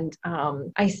 And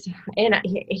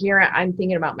here I'm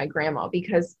thinking about my grandma,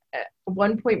 because at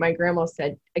one point my grandma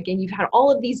said, again, you've had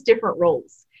all of these different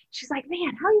roles. She's like,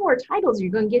 man, how many more titles are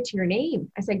you going to get to your name?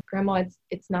 I said, Grandma,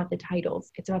 it's not the titles.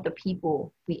 It's about the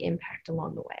people we impact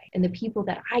along the way, and the people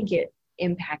that I get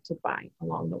impacted by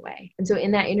along the way. And so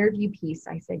in that interview piece,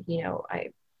 I said,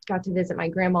 I got to visit my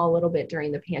grandma a little bit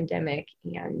during the pandemic.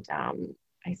 And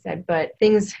I said, but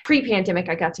things pre-pandemic,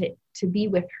 I got to be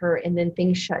with her, and then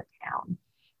things shut down.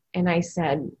 And I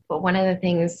said, well, one of the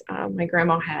things, my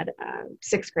grandma had a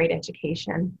sixth grade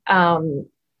education.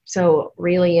 So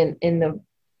really in the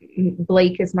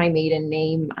Blake is my maiden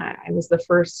name. I was the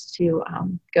first to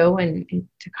go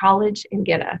to college and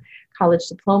get a college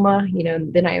diploma,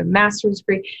 then I have a master's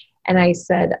degree. And I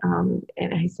said,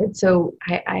 so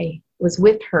I was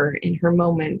with her in her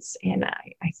moments. And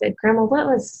I said, Grandma, what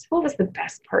was the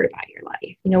best part about your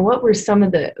life? What were some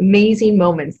of the amazing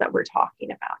moments that we're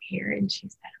talking about here? And she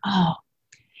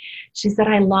said,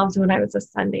 I loved when I was a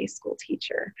Sunday school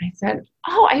teacher. I said,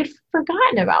 I had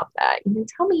forgotten about that.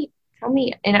 Tell me.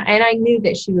 And I knew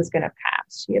that she was going to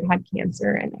pass. She had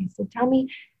cancer. And I said, tell me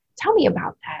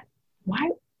about that.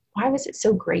 Why was it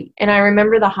so great? And I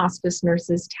remember the hospice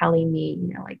nurses telling me,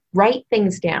 write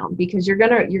things down, because you're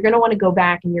going to want to go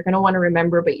back and you're going to want to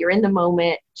remember, but you're in the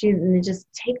moment. And just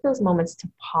take those moments to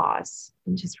pause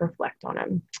and just reflect on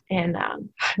them. And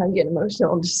I'm getting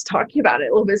emotional just talking about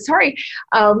it a little bit. Sorry.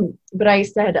 But I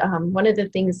said, one of the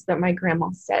things that my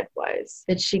grandma said was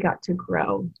that she got to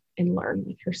grow and learn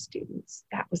with her students.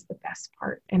 That was the best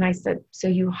part. And I said, so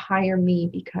you hire me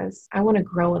because I want to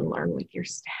grow and learn with your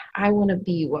staff. I want to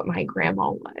be what my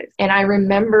grandma was. And I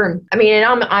remember, and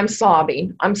I'm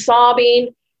sobbing. So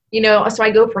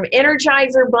I go from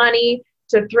Energizer Bunny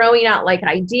to throwing out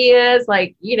ideas,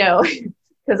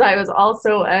 because I was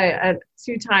also a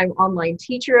 2-time online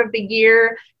teacher of the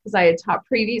year, because I had taught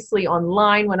previously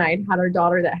online when I had our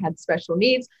daughter that had special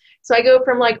needs. So I go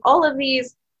from all of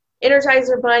these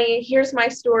Energizer Bunny, here's my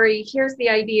story, here's the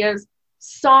ideas,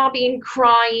 sobbing,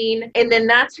 crying. And then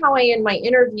that's how I end my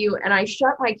interview. And I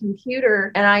shut my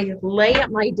computer and I lay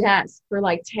at my desk for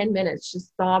 10 minutes,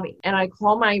 just sobbing. And I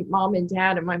call my mom and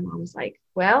dad, and my mom's like,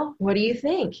 well, what do you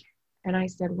think? And I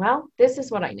said, well, this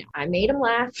is what I know. I made him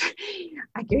laugh.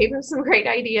 I gave him some great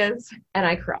ideas, and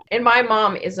I cried. And my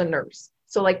mom is a nurse.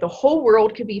 So the whole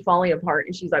world could be falling apart.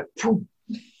 And she's like, poof.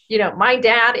 My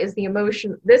dad is the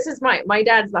emotion. This is my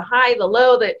dad's the high, the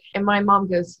low, and my mom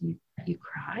goes, you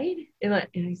cried? And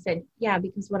I said, yeah,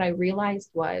 because what I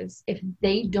realized was, if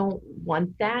they don't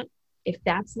want that, if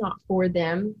that's not for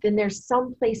them, then there's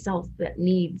someplace else that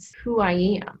needs who I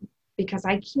am, because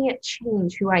I can't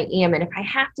change who I am. And if I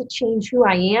have to change who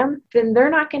I am, then they're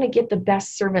not going to get the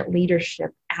best servant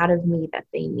leadership out of me that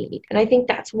they need. And I think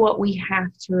that's what we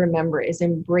have to remember, is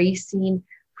embracing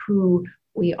who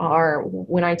we are.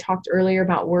 When I talked earlier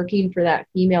about working for that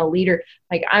female leader,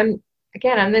 I'm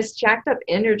this jacked up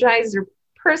Energizer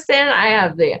person. I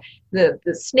have the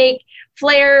snake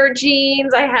flare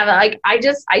jeans. I have I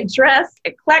dress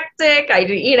eclectic.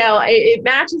 It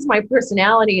matches my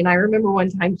personality. And I remember one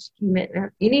time she came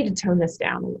in, you need to tone this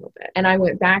down a little bit. And I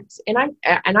went back and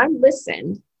I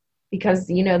listened, because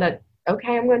that,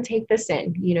 okay, I'm going to take this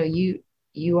in.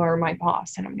 You are my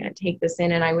boss, and I'm going to take this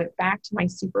in. And I went back to my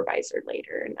supervisor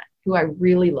later, and who I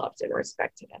really loved and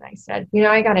respected. And I said,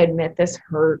 I got to admit, this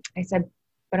hurt. I said,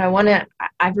 but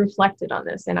I've reflected on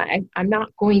this, and I'm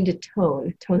not going to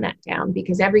tone that down,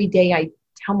 because every day I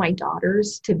tell my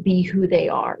daughters to be who they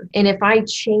are. And if I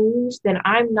change, then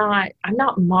I'm not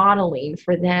modeling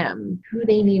for them who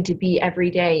they need to be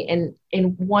every day.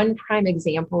 And one prime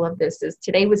example of this is,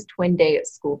 today was twin day at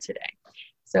school today.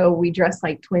 So we dress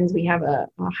like twins. We have a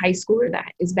high schooler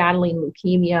that is battling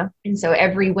leukemia. And so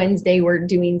every Wednesday we're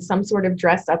doing some sort of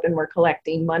dress up, and we're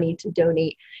collecting money to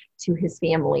donate to his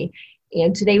family.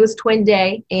 And today was twin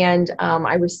day. And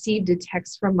I received a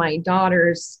text from my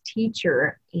daughter's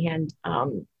teacher, and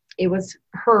it was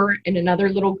her and another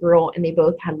little girl, and they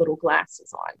both had little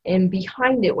glasses on. And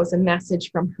behind it was a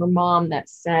message from her mom that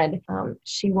said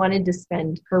she wanted to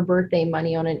spend her birthday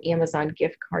money on an Amazon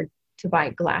gift card to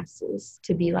buy glasses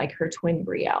to be like her twin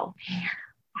Brielle.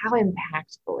 How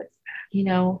impactful is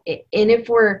that? And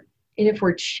if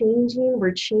we're changing,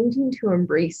 we're changing to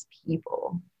embrace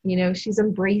people. She's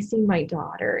embracing my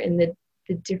daughter and the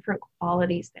different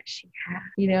qualities that she has.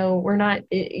 We're not,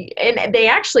 and they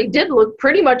actually did look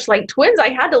pretty much like twins. I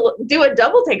had to do a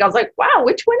double take. I was like, wow,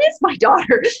 which one is my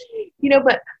daughter?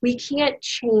 But we can't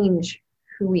change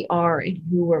who we are and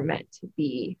who we're meant to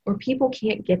be, or people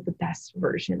can't get the best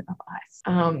version of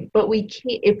us. But we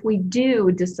can't, if we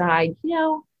do decide,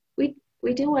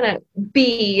 we do want to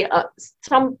be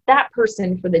that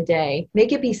person for the day.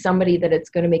 Make it be somebody that it's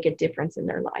going to make a difference in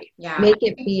their life. Yeah. Make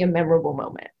it be a memorable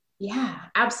moment. Yeah,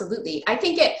 absolutely. I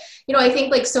think I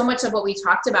think like so much of what we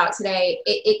talked about today,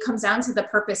 it comes down to the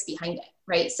purpose behind it,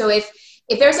 right? So if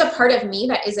there's a part of me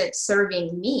that isn't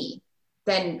serving me,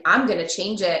 then I'm going to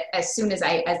change it as soon as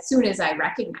I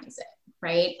recognize it.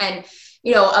 Right. And,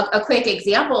 a quick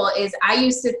example is I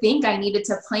used to think I needed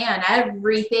to plan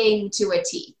everything to a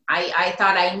T. I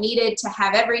thought I needed to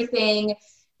have everything,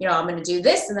 I'm going to do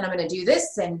this and then I'm going to do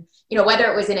this. And,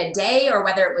 whether it was in a day or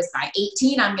whether it was by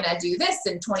 18, I'm going to do this,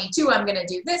 and 22, I'm going to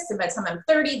do this. And by the time I'm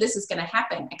 30, this is going to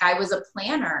happen. Like I was a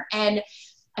planner. And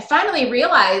I finally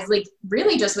realized, like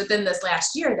really just within this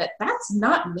last year, that that's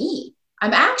not me.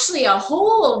 I'm actually a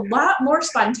whole lot more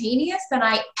spontaneous than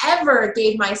I ever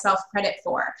gave myself credit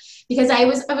for, because I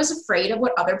was afraid of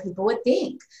what other people would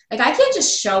think. Like I can't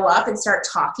just show up and start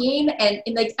talking and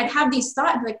like I'd have these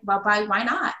thoughts like, well, why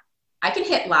not? I can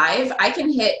hit live,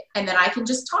 and then I can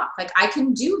just talk. Like I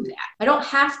can do that. I don't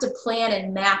have to plan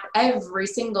and map every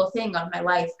single thing of my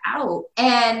life out.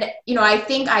 And, I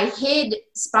think I hid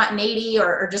spontaneity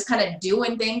or just kind of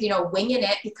doing things, winging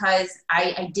it, because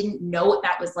I didn't know what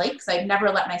that was like, because I've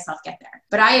never let myself get there.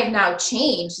 But I have now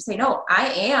changed to say, no, I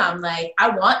am like, I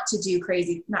want to do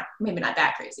crazy, maybe not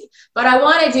that crazy, but I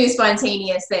want to do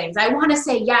spontaneous things. I want to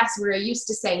say yes where I used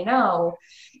to say no.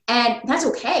 And that's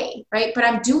okay, right? But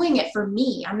I'm doing it for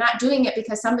me. I'm not doing it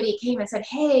because somebody came and said,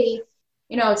 hey,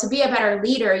 to be a better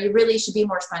leader, you really should be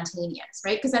more spontaneous,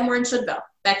 right? Because then we're in Shouldville.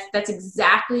 That's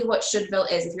exactly what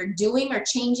Shouldville is. If you're doing or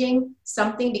changing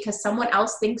something because someone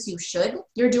else thinks you should,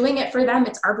 you're doing it for them.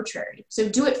 It's arbitrary. So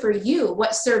do it for you.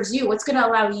 What serves you? What's going to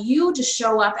allow you to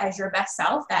show up as your best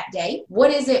self that day? What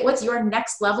is it? What's your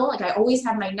next level? Like I always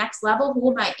have my next level.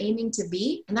 Who am I aiming to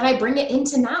be? And then I bring it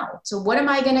into now. So what am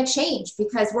I going to change?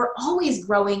 Because we're always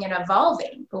growing and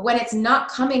evolving. But when it's not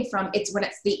coming from, when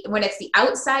it's the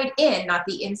outside in, not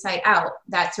the inside out,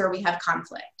 that's where we have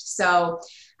conflict. So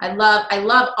I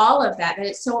love all of that, but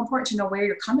it's so important to know where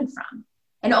you're coming from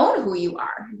and own who you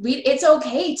are. It's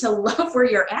okay to love where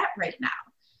you're at right now,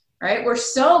 right? We're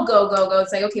so go.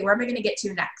 It's like, okay, where am I going to get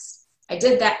to next? I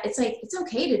did that. It's like, it's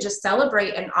okay to just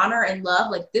celebrate and honor and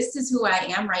love. Like, this is who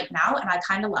I am right now. And I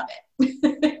kind of love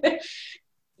it.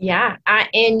 Yeah.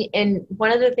 And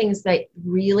one of the things that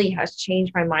really has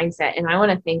changed my mindset, and I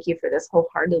want to thank you for this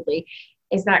wholeheartedly,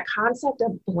 is that concept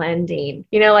of blending.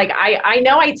 Like I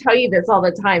know I tell you this all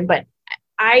the time, but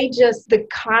the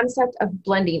concept of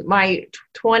blending, my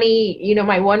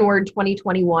one word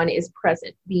 2021 is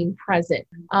present, being present.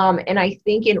 And I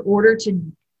think in order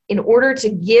to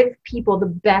give people the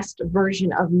best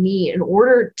version of me, in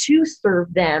order to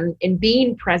serve them and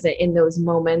being present in those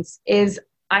moments, is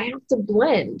I have to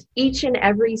blend each and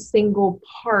every single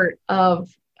part of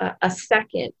a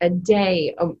second, a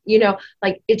day,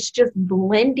 like it's just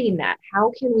blending that.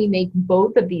 How can we make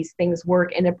both of these things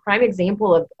work? And a prime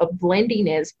example of blending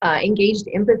is engaged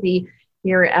empathy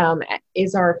here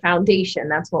is our foundation.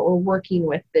 That's what we're working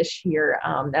with this year.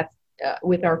 That's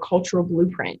with our cultural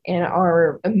blueprint, and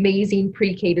our amazing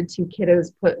pre-K to 2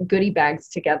 kiddos put goodie bags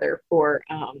together for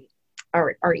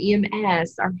our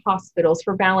EMS, our hospitals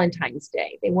for Valentine's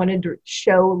Day. They wanted to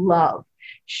show love,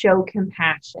 show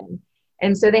compassion.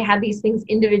 And so they had these things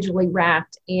individually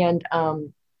wrapped. And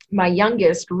my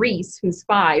youngest, Reese, who's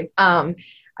 5, I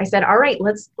said, all right,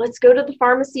 let's go to the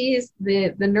pharmacies,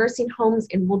 the nursing homes,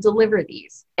 and we'll deliver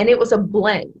these. And it was a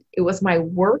blend. It was my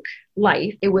work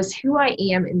life. It was who I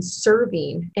am in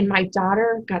serving. And my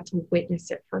daughter got to witness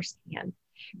it firsthand.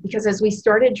 Because as we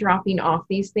started dropping off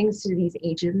these things to these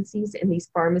agencies and these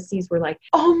pharmacies, were like,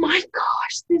 oh my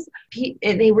gosh,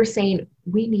 and they were saying,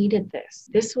 we needed this.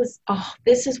 This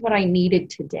is what I needed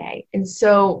today. And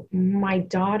so my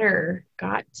daughter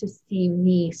got to see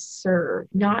me serve,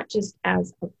 not just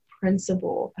as a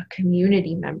principal, a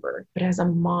community member, but as a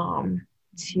mom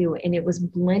too. And it was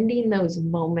blending those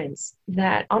moments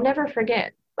that I'll never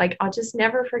forget. Like, I'll just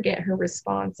never forget her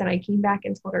response. And I came back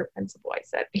and told our principal, I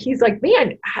said, he's like,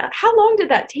 man, how long did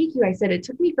that take you? I said, it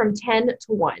took me from 10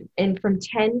 to 1. And from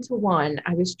 10 to 1,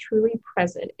 I was truly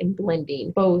present in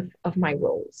blending both of my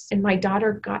roles. And my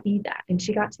daughter got to see that, and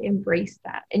she got to embrace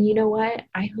that. And you know what?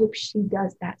 I hope she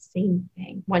does that same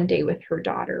thing one day with her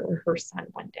daughter or her son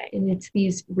one day. And it's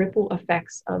these ripple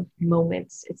effects of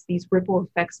moments. It's these ripple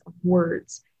effects of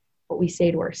words. What we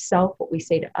say to ourselves, what we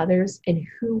say to others, and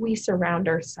who we surround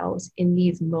ourselves in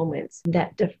these moments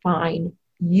that define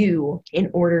you in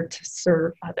order to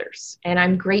serve others. And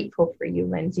I'm grateful for you,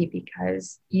 Lindsay,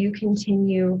 because you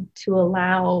continue to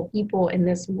allow people in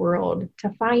this world to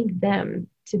find them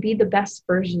to be the best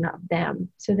version of them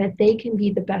so that they can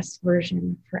be the best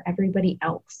version for everybody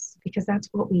else, because that's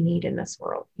what we need in this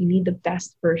world. We need the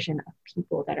best version of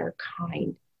people that are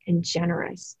kind and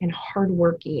generous and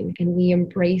hardworking, and we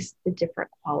embrace the different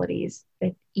qualities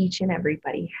that each and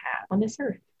everybody have on this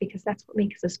earth, because that's what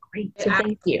makes us great. So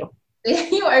thank you.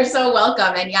 You are so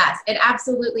welcome. And yes, it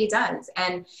absolutely does.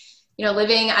 And, you know,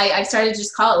 I started to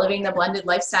just call it living the blended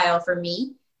lifestyle for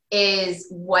me is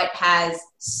what has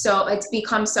it's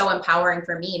become so empowering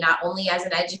for me, not only as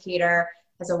an educator,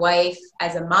 as a wife,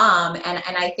 as a mom. And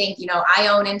I think, you know, I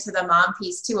own into the mom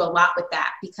piece too a lot with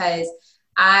that, because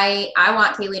I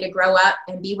want Kaylee to grow up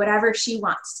and be whatever she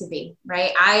wants to be,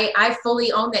 right? I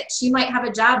fully own that she might have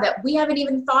a job that we haven't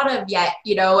even thought of yet,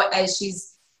 you know, as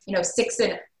she's, you know,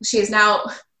 she is now,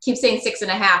 keep saying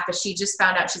 6.5, but she just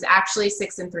found out she's actually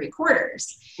 6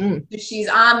 3/4. But she's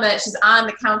on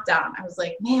the countdown. I was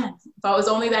like, man, if I was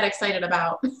only that excited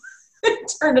about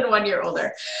turning 1 year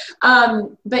older.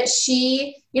 But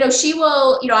she, you know, she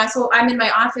will, you know, so I'm in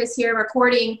my office here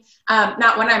recording,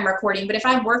 not when I'm recording, but if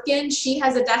I'm working, she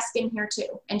has a desk in here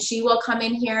too. And she will come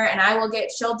in here and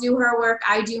she'll do her work.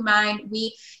 I do mine.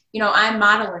 You know, I'm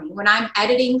modeling. When I'm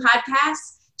editing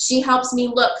podcasts, she helps me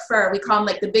look for, we call them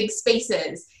like the big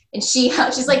spaces. And she's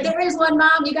like, there is one,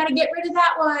 Mom, you got to get rid of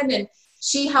that one. And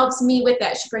she helps me with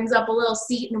that. She brings up a little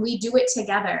seat and we do it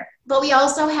together. But we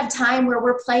also have time where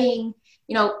we're playing,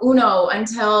 you know, Uno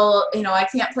until, you know, I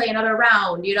can't play another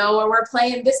round, you know, or we're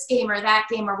playing this game or that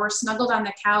game, or we're snuggled on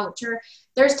the couch. Or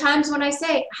there's times when I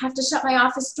say, I have to shut my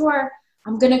office door.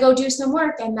 I'm going to go do some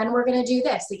work and then we're going to do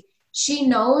this. Like, she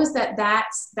knows that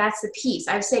that's the piece.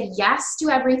 I've said yes to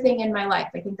everything in my life.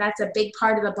 I think that's a big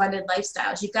part of the blended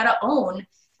lifestyles. You've got to own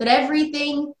that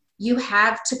everything you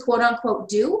have to quote unquote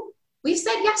do, we've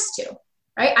said yes to,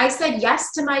 right? I said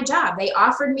yes to my job. They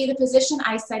offered me the position.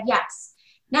 I said yes.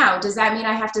 Now, does that mean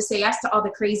I have to say yes to all the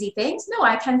crazy things? No,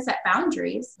 I can set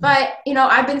boundaries. But, you know,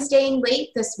 I've been staying late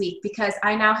this week because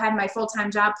I now had my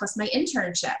full-time job plus my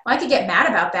internship. Well, I could get mad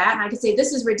about that. And I could say,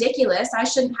 this is ridiculous. I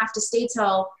shouldn't have to stay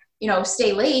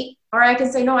late. Or I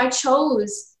can say, no, I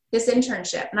chose this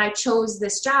internship and I chose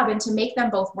this job, and to make them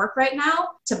both work right now,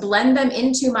 to blend them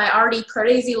into my already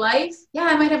crazy life. Yeah,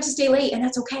 I might have to stay late, and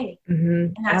that's okay.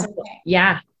 Mm-hmm. And that's okay.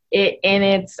 Yeah.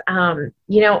 It's,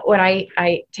 you know, what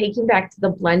I taking back to the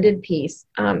blended piece,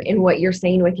 and what you're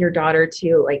saying with your daughter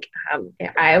too, like,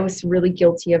 I was really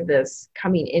guilty of this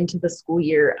coming into the school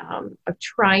year, of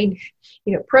trying,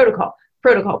 you know, protocol.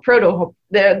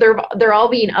 They're all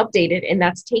being updated, and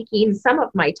that's taking some of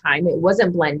my time. It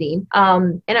wasn't blending.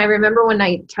 And I remember one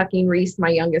night tucking Reese, my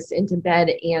youngest, into bed,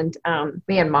 and,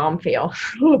 man, mom fail.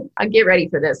 I'll get ready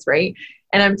for this. Right.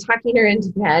 And I'm tucking her into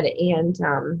bed,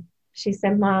 and, she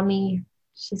said, Mommy,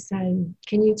 she said,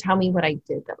 can you tell me what I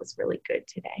did that was really good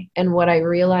today? And what I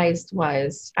realized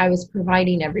was I was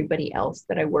providing everybody else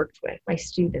that I worked with, my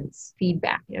students,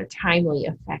 feedback, you know, timely,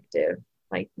 effective,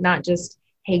 like not just,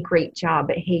 hey, great job,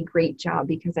 but hey, great job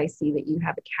because I see that you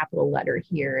have a capital letter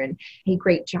here. And hey,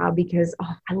 great job because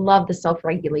I love the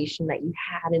self-regulation that you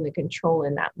had and the control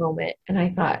in that moment. And I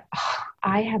thought,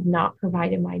 I have not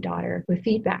provided my daughter with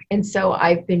feedback. And so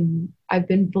I've been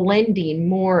blending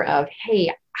more of,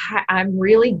 hey, I'm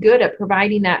really good at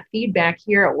providing that feedback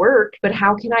here at work, but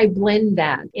how can I blend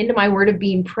that into my word of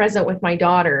being present with my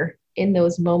daughter in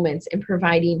those moments and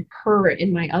providing her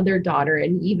and my other daughter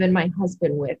and even my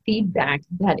husband with feedback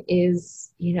that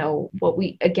is, you know,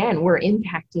 we're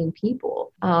impacting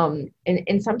people. And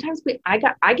sometimes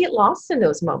I get lost in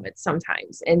those moments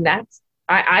sometimes. And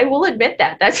I will admit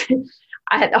that's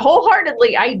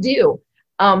wholeheartedly I do.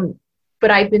 But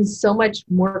I've been so much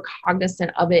more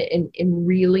cognizant of it and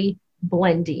really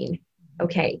blending.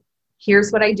 Okay,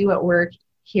 here's what I do at work.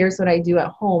 Here's what I do at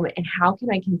home, and how can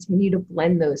I continue to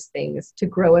blend those things to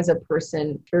grow as a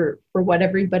person for what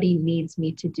everybody needs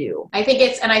me to do. I think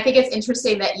it's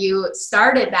interesting that you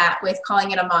started that with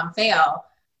calling it a mom fail,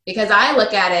 because I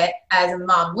look at it as a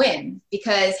mom win,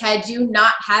 because had you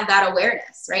not had that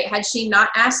awareness, right? Had she not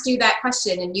asked you that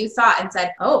question and you thought and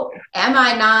said, oh, am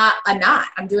I not a not?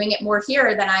 I'm doing it more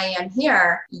here than I am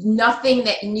here. Nothing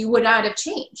that you would not have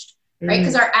changed. Right?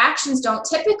 Because our actions don't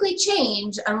typically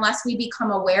change unless we become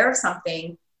aware of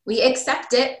something. We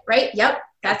accept it, right? Yep,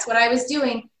 that's what I was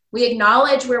doing. We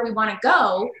acknowledge where we want to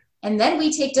go, and then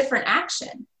we take different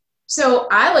action. So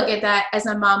I look at that as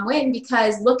a mom win,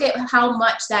 because look at how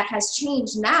much that has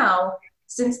changed now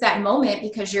since that moment,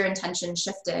 because your intention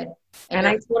shifted. And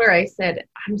I told her, I said,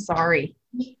 I'm sorry.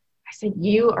 I said,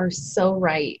 you are so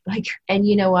right. Like, and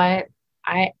you know what?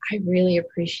 I really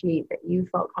appreciate that you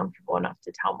felt comfortable enough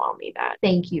to tell mommy that.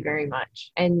 Thank you very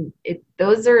much. And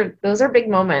those are big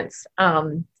moments.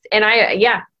 And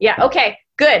yeah. Okay,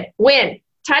 good. Win.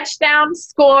 Touchdown,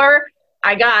 score.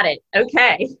 I got it.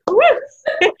 Okay.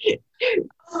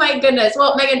 Oh my goodness.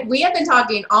 Well, Megan, we have been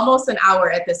talking almost an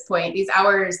hour at this point. These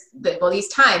hours, these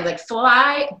times like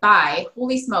fly by.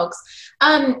 Holy smokes.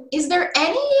 Is there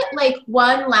any like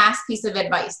one last piece of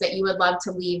advice that you would love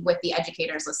to leave with the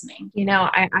educators listening?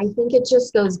 I think it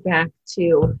just goes back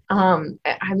to,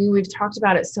 we've talked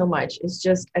about it so much. It's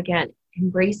just, again,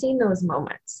 embracing those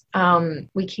moments.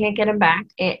 We can't get them back.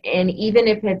 And even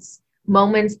if it's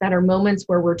moments that are moments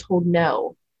where we're told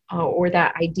no, or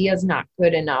that idea is not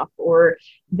good enough, or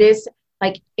this,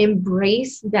 like,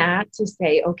 embrace that to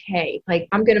say, okay, like,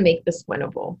 I'm going to make this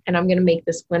winnable, and I'm going to make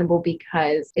this winnable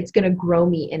because it's going to grow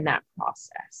me in that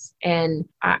process. And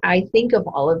I think of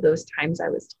all of those times I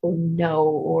was told no,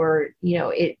 or,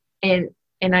 and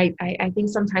I think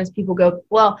sometimes people go,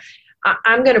 well,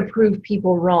 I'm going to prove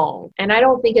people wrong. And I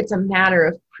don't think it's a matter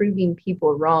of proving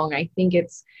people wrong. I think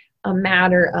it's a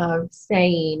matter of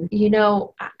saying,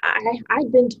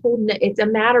 I've been told no. It's a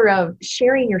matter of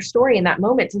sharing your story in that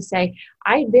moment to say,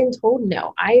 I've been told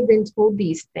no. I've been told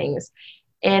these things.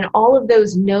 And all of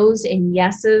those no's and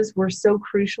yeses were so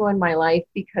crucial in my life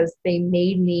because they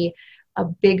made me a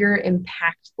bigger,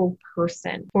 impactful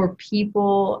person for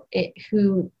people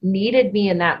who needed me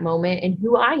in that moment and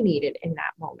who I needed in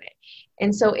that moment.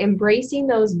 And so embracing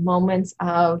those moments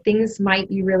of things might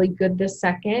be really good this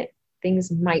second,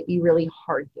 things might be really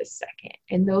hard this second.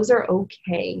 And those are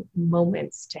okay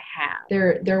moments to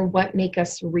have. They're what make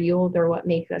us real. They're what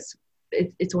make us,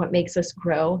 it's what makes us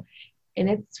grow. And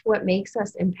it's what makes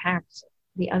us impact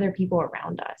the other people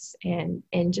around us. And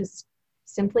just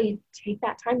simply take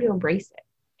that time to embrace it.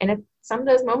 And some of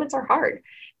those moments are hard.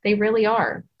 They really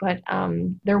are, but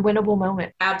they're winnable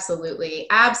moments. Absolutely.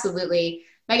 Absolutely.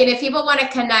 Megan, if people want to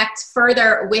connect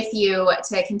further with you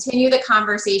to continue the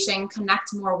conversation,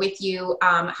 connect more with you,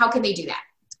 how can they do that?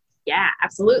 Yeah,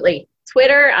 absolutely.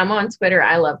 Twitter. I'm on Twitter.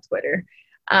 I love Twitter.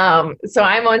 So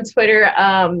I'm on Twitter,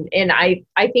 and I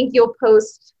think you'll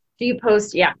post. Do you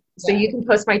post? Yeah. So you can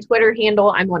post my Twitter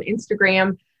handle. I'm on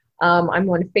Instagram. I'm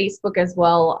on Facebook as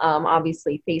well.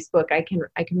 Obviously, Facebook, I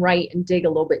can write and dig a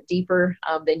little bit deeper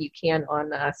than you can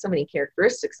on so many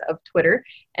characteristics of Twitter,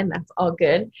 and that's all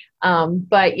good.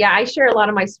 But yeah, I share a lot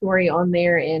of my story on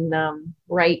there and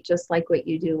write just like what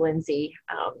you do, Lindsay.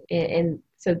 And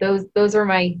so those are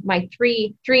my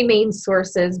three main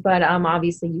sources. But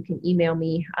obviously, you can email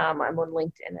me. I'm on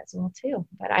LinkedIn as well too.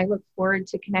 But I look forward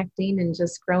to connecting and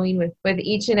just growing with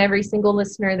each and every single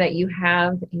listener that you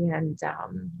have, and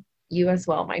you as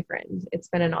well, my friend. It's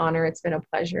been an honor. It's been a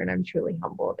pleasure, and I'm truly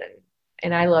humbled,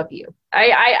 and I love you.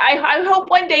 I hope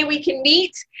one day we can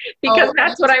meet, because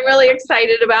that's what I'm really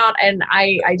excited about. And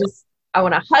I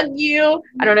want to hug you.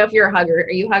 I don't know if you're a hugger.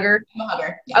 Are you a hugger? I'm a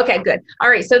hugger. Yeah. Okay, good. All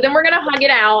right. So then we're going to hug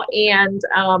it out, and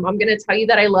I'm going to tell you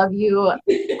that I love you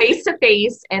face to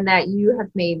face, and that you have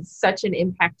made such an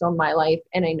impact on my life.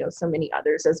 And I know so many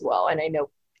others as well. And I know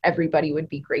everybody would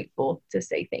be grateful to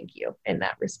say thank you in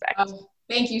that respect.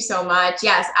 Thank you so much.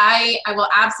 Yes, I will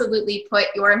absolutely put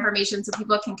your information so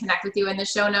people can connect with you in the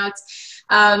show notes.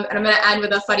 And I'm going to end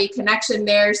with a funny connection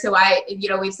there. So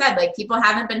we've said, like, people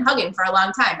haven't been hugging for a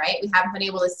long time, right? We haven't been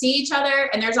able to see each other.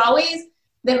 And there's always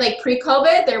then, like,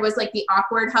 pre-COVID, there was like the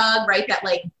awkward hug, right? That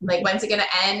like when's it going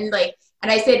to end? Like,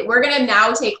 and I said, we're going to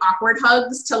now take awkward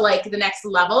hugs to like the next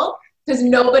level, because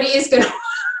nobody is going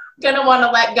to want to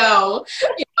let go,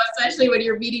 especially when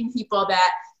you're meeting people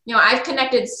that, I've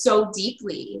connected so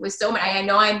deeply with so many. I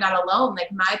know I'm not alone.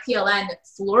 Like, my PLN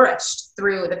flourished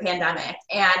through the pandemic,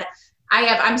 and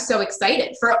I'm so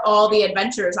excited for all the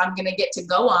adventures I'm going to get to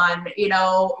go on,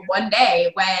 one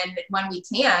day when we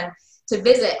can, to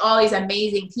visit all these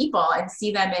amazing people and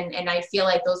see them. And I feel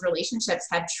like those relationships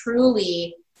have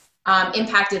truly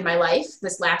impacted my life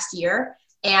this last year.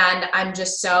 And I'm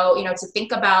just so, to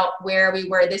think about where we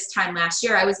were this time last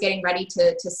year. I was getting ready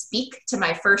to speak to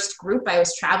my first group. I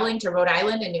was traveling to Rhode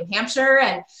Island and New Hampshire,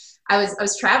 and I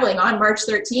was traveling on March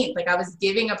 13th. Like, I was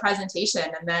giving a presentation,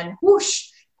 and then whoosh,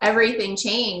 everything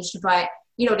changed. But,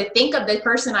 to think of the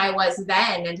person I was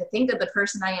then and to think of the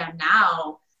person I am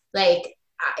now, like,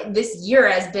 this year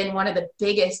has been one of the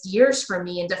biggest years for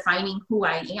me in defining who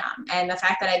I am. And the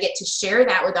fact that I get to share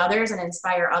that with others and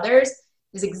inspire others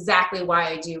is exactly why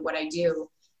I do what I do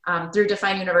through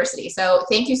Define University. So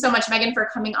thank you so much, Megan, for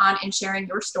coming on and sharing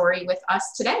your story with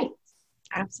us today.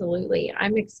 Absolutely.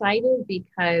 I'm excited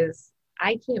because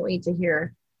I can't wait to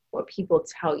hear what people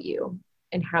tell you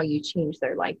and how you change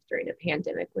their life during a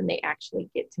pandemic when they actually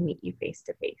get to meet you face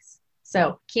to face.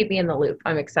 So keep me in the loop.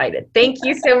 I'm excited. Thank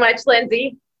you so much,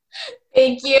 Lindsay.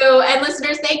 Thank you. And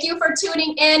listeners, thank you for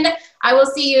tuning in. I will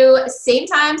see you same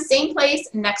time, same place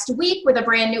next week with a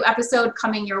brand new episode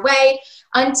coming your way.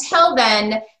 Until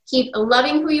then, keep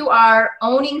loving who you are,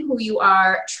 owning who you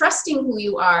are, trusting who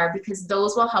you are, because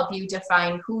those will help you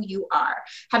define who you are.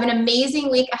 Have an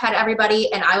amazing week ahead,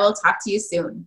 everybody, and I will talk to you soon.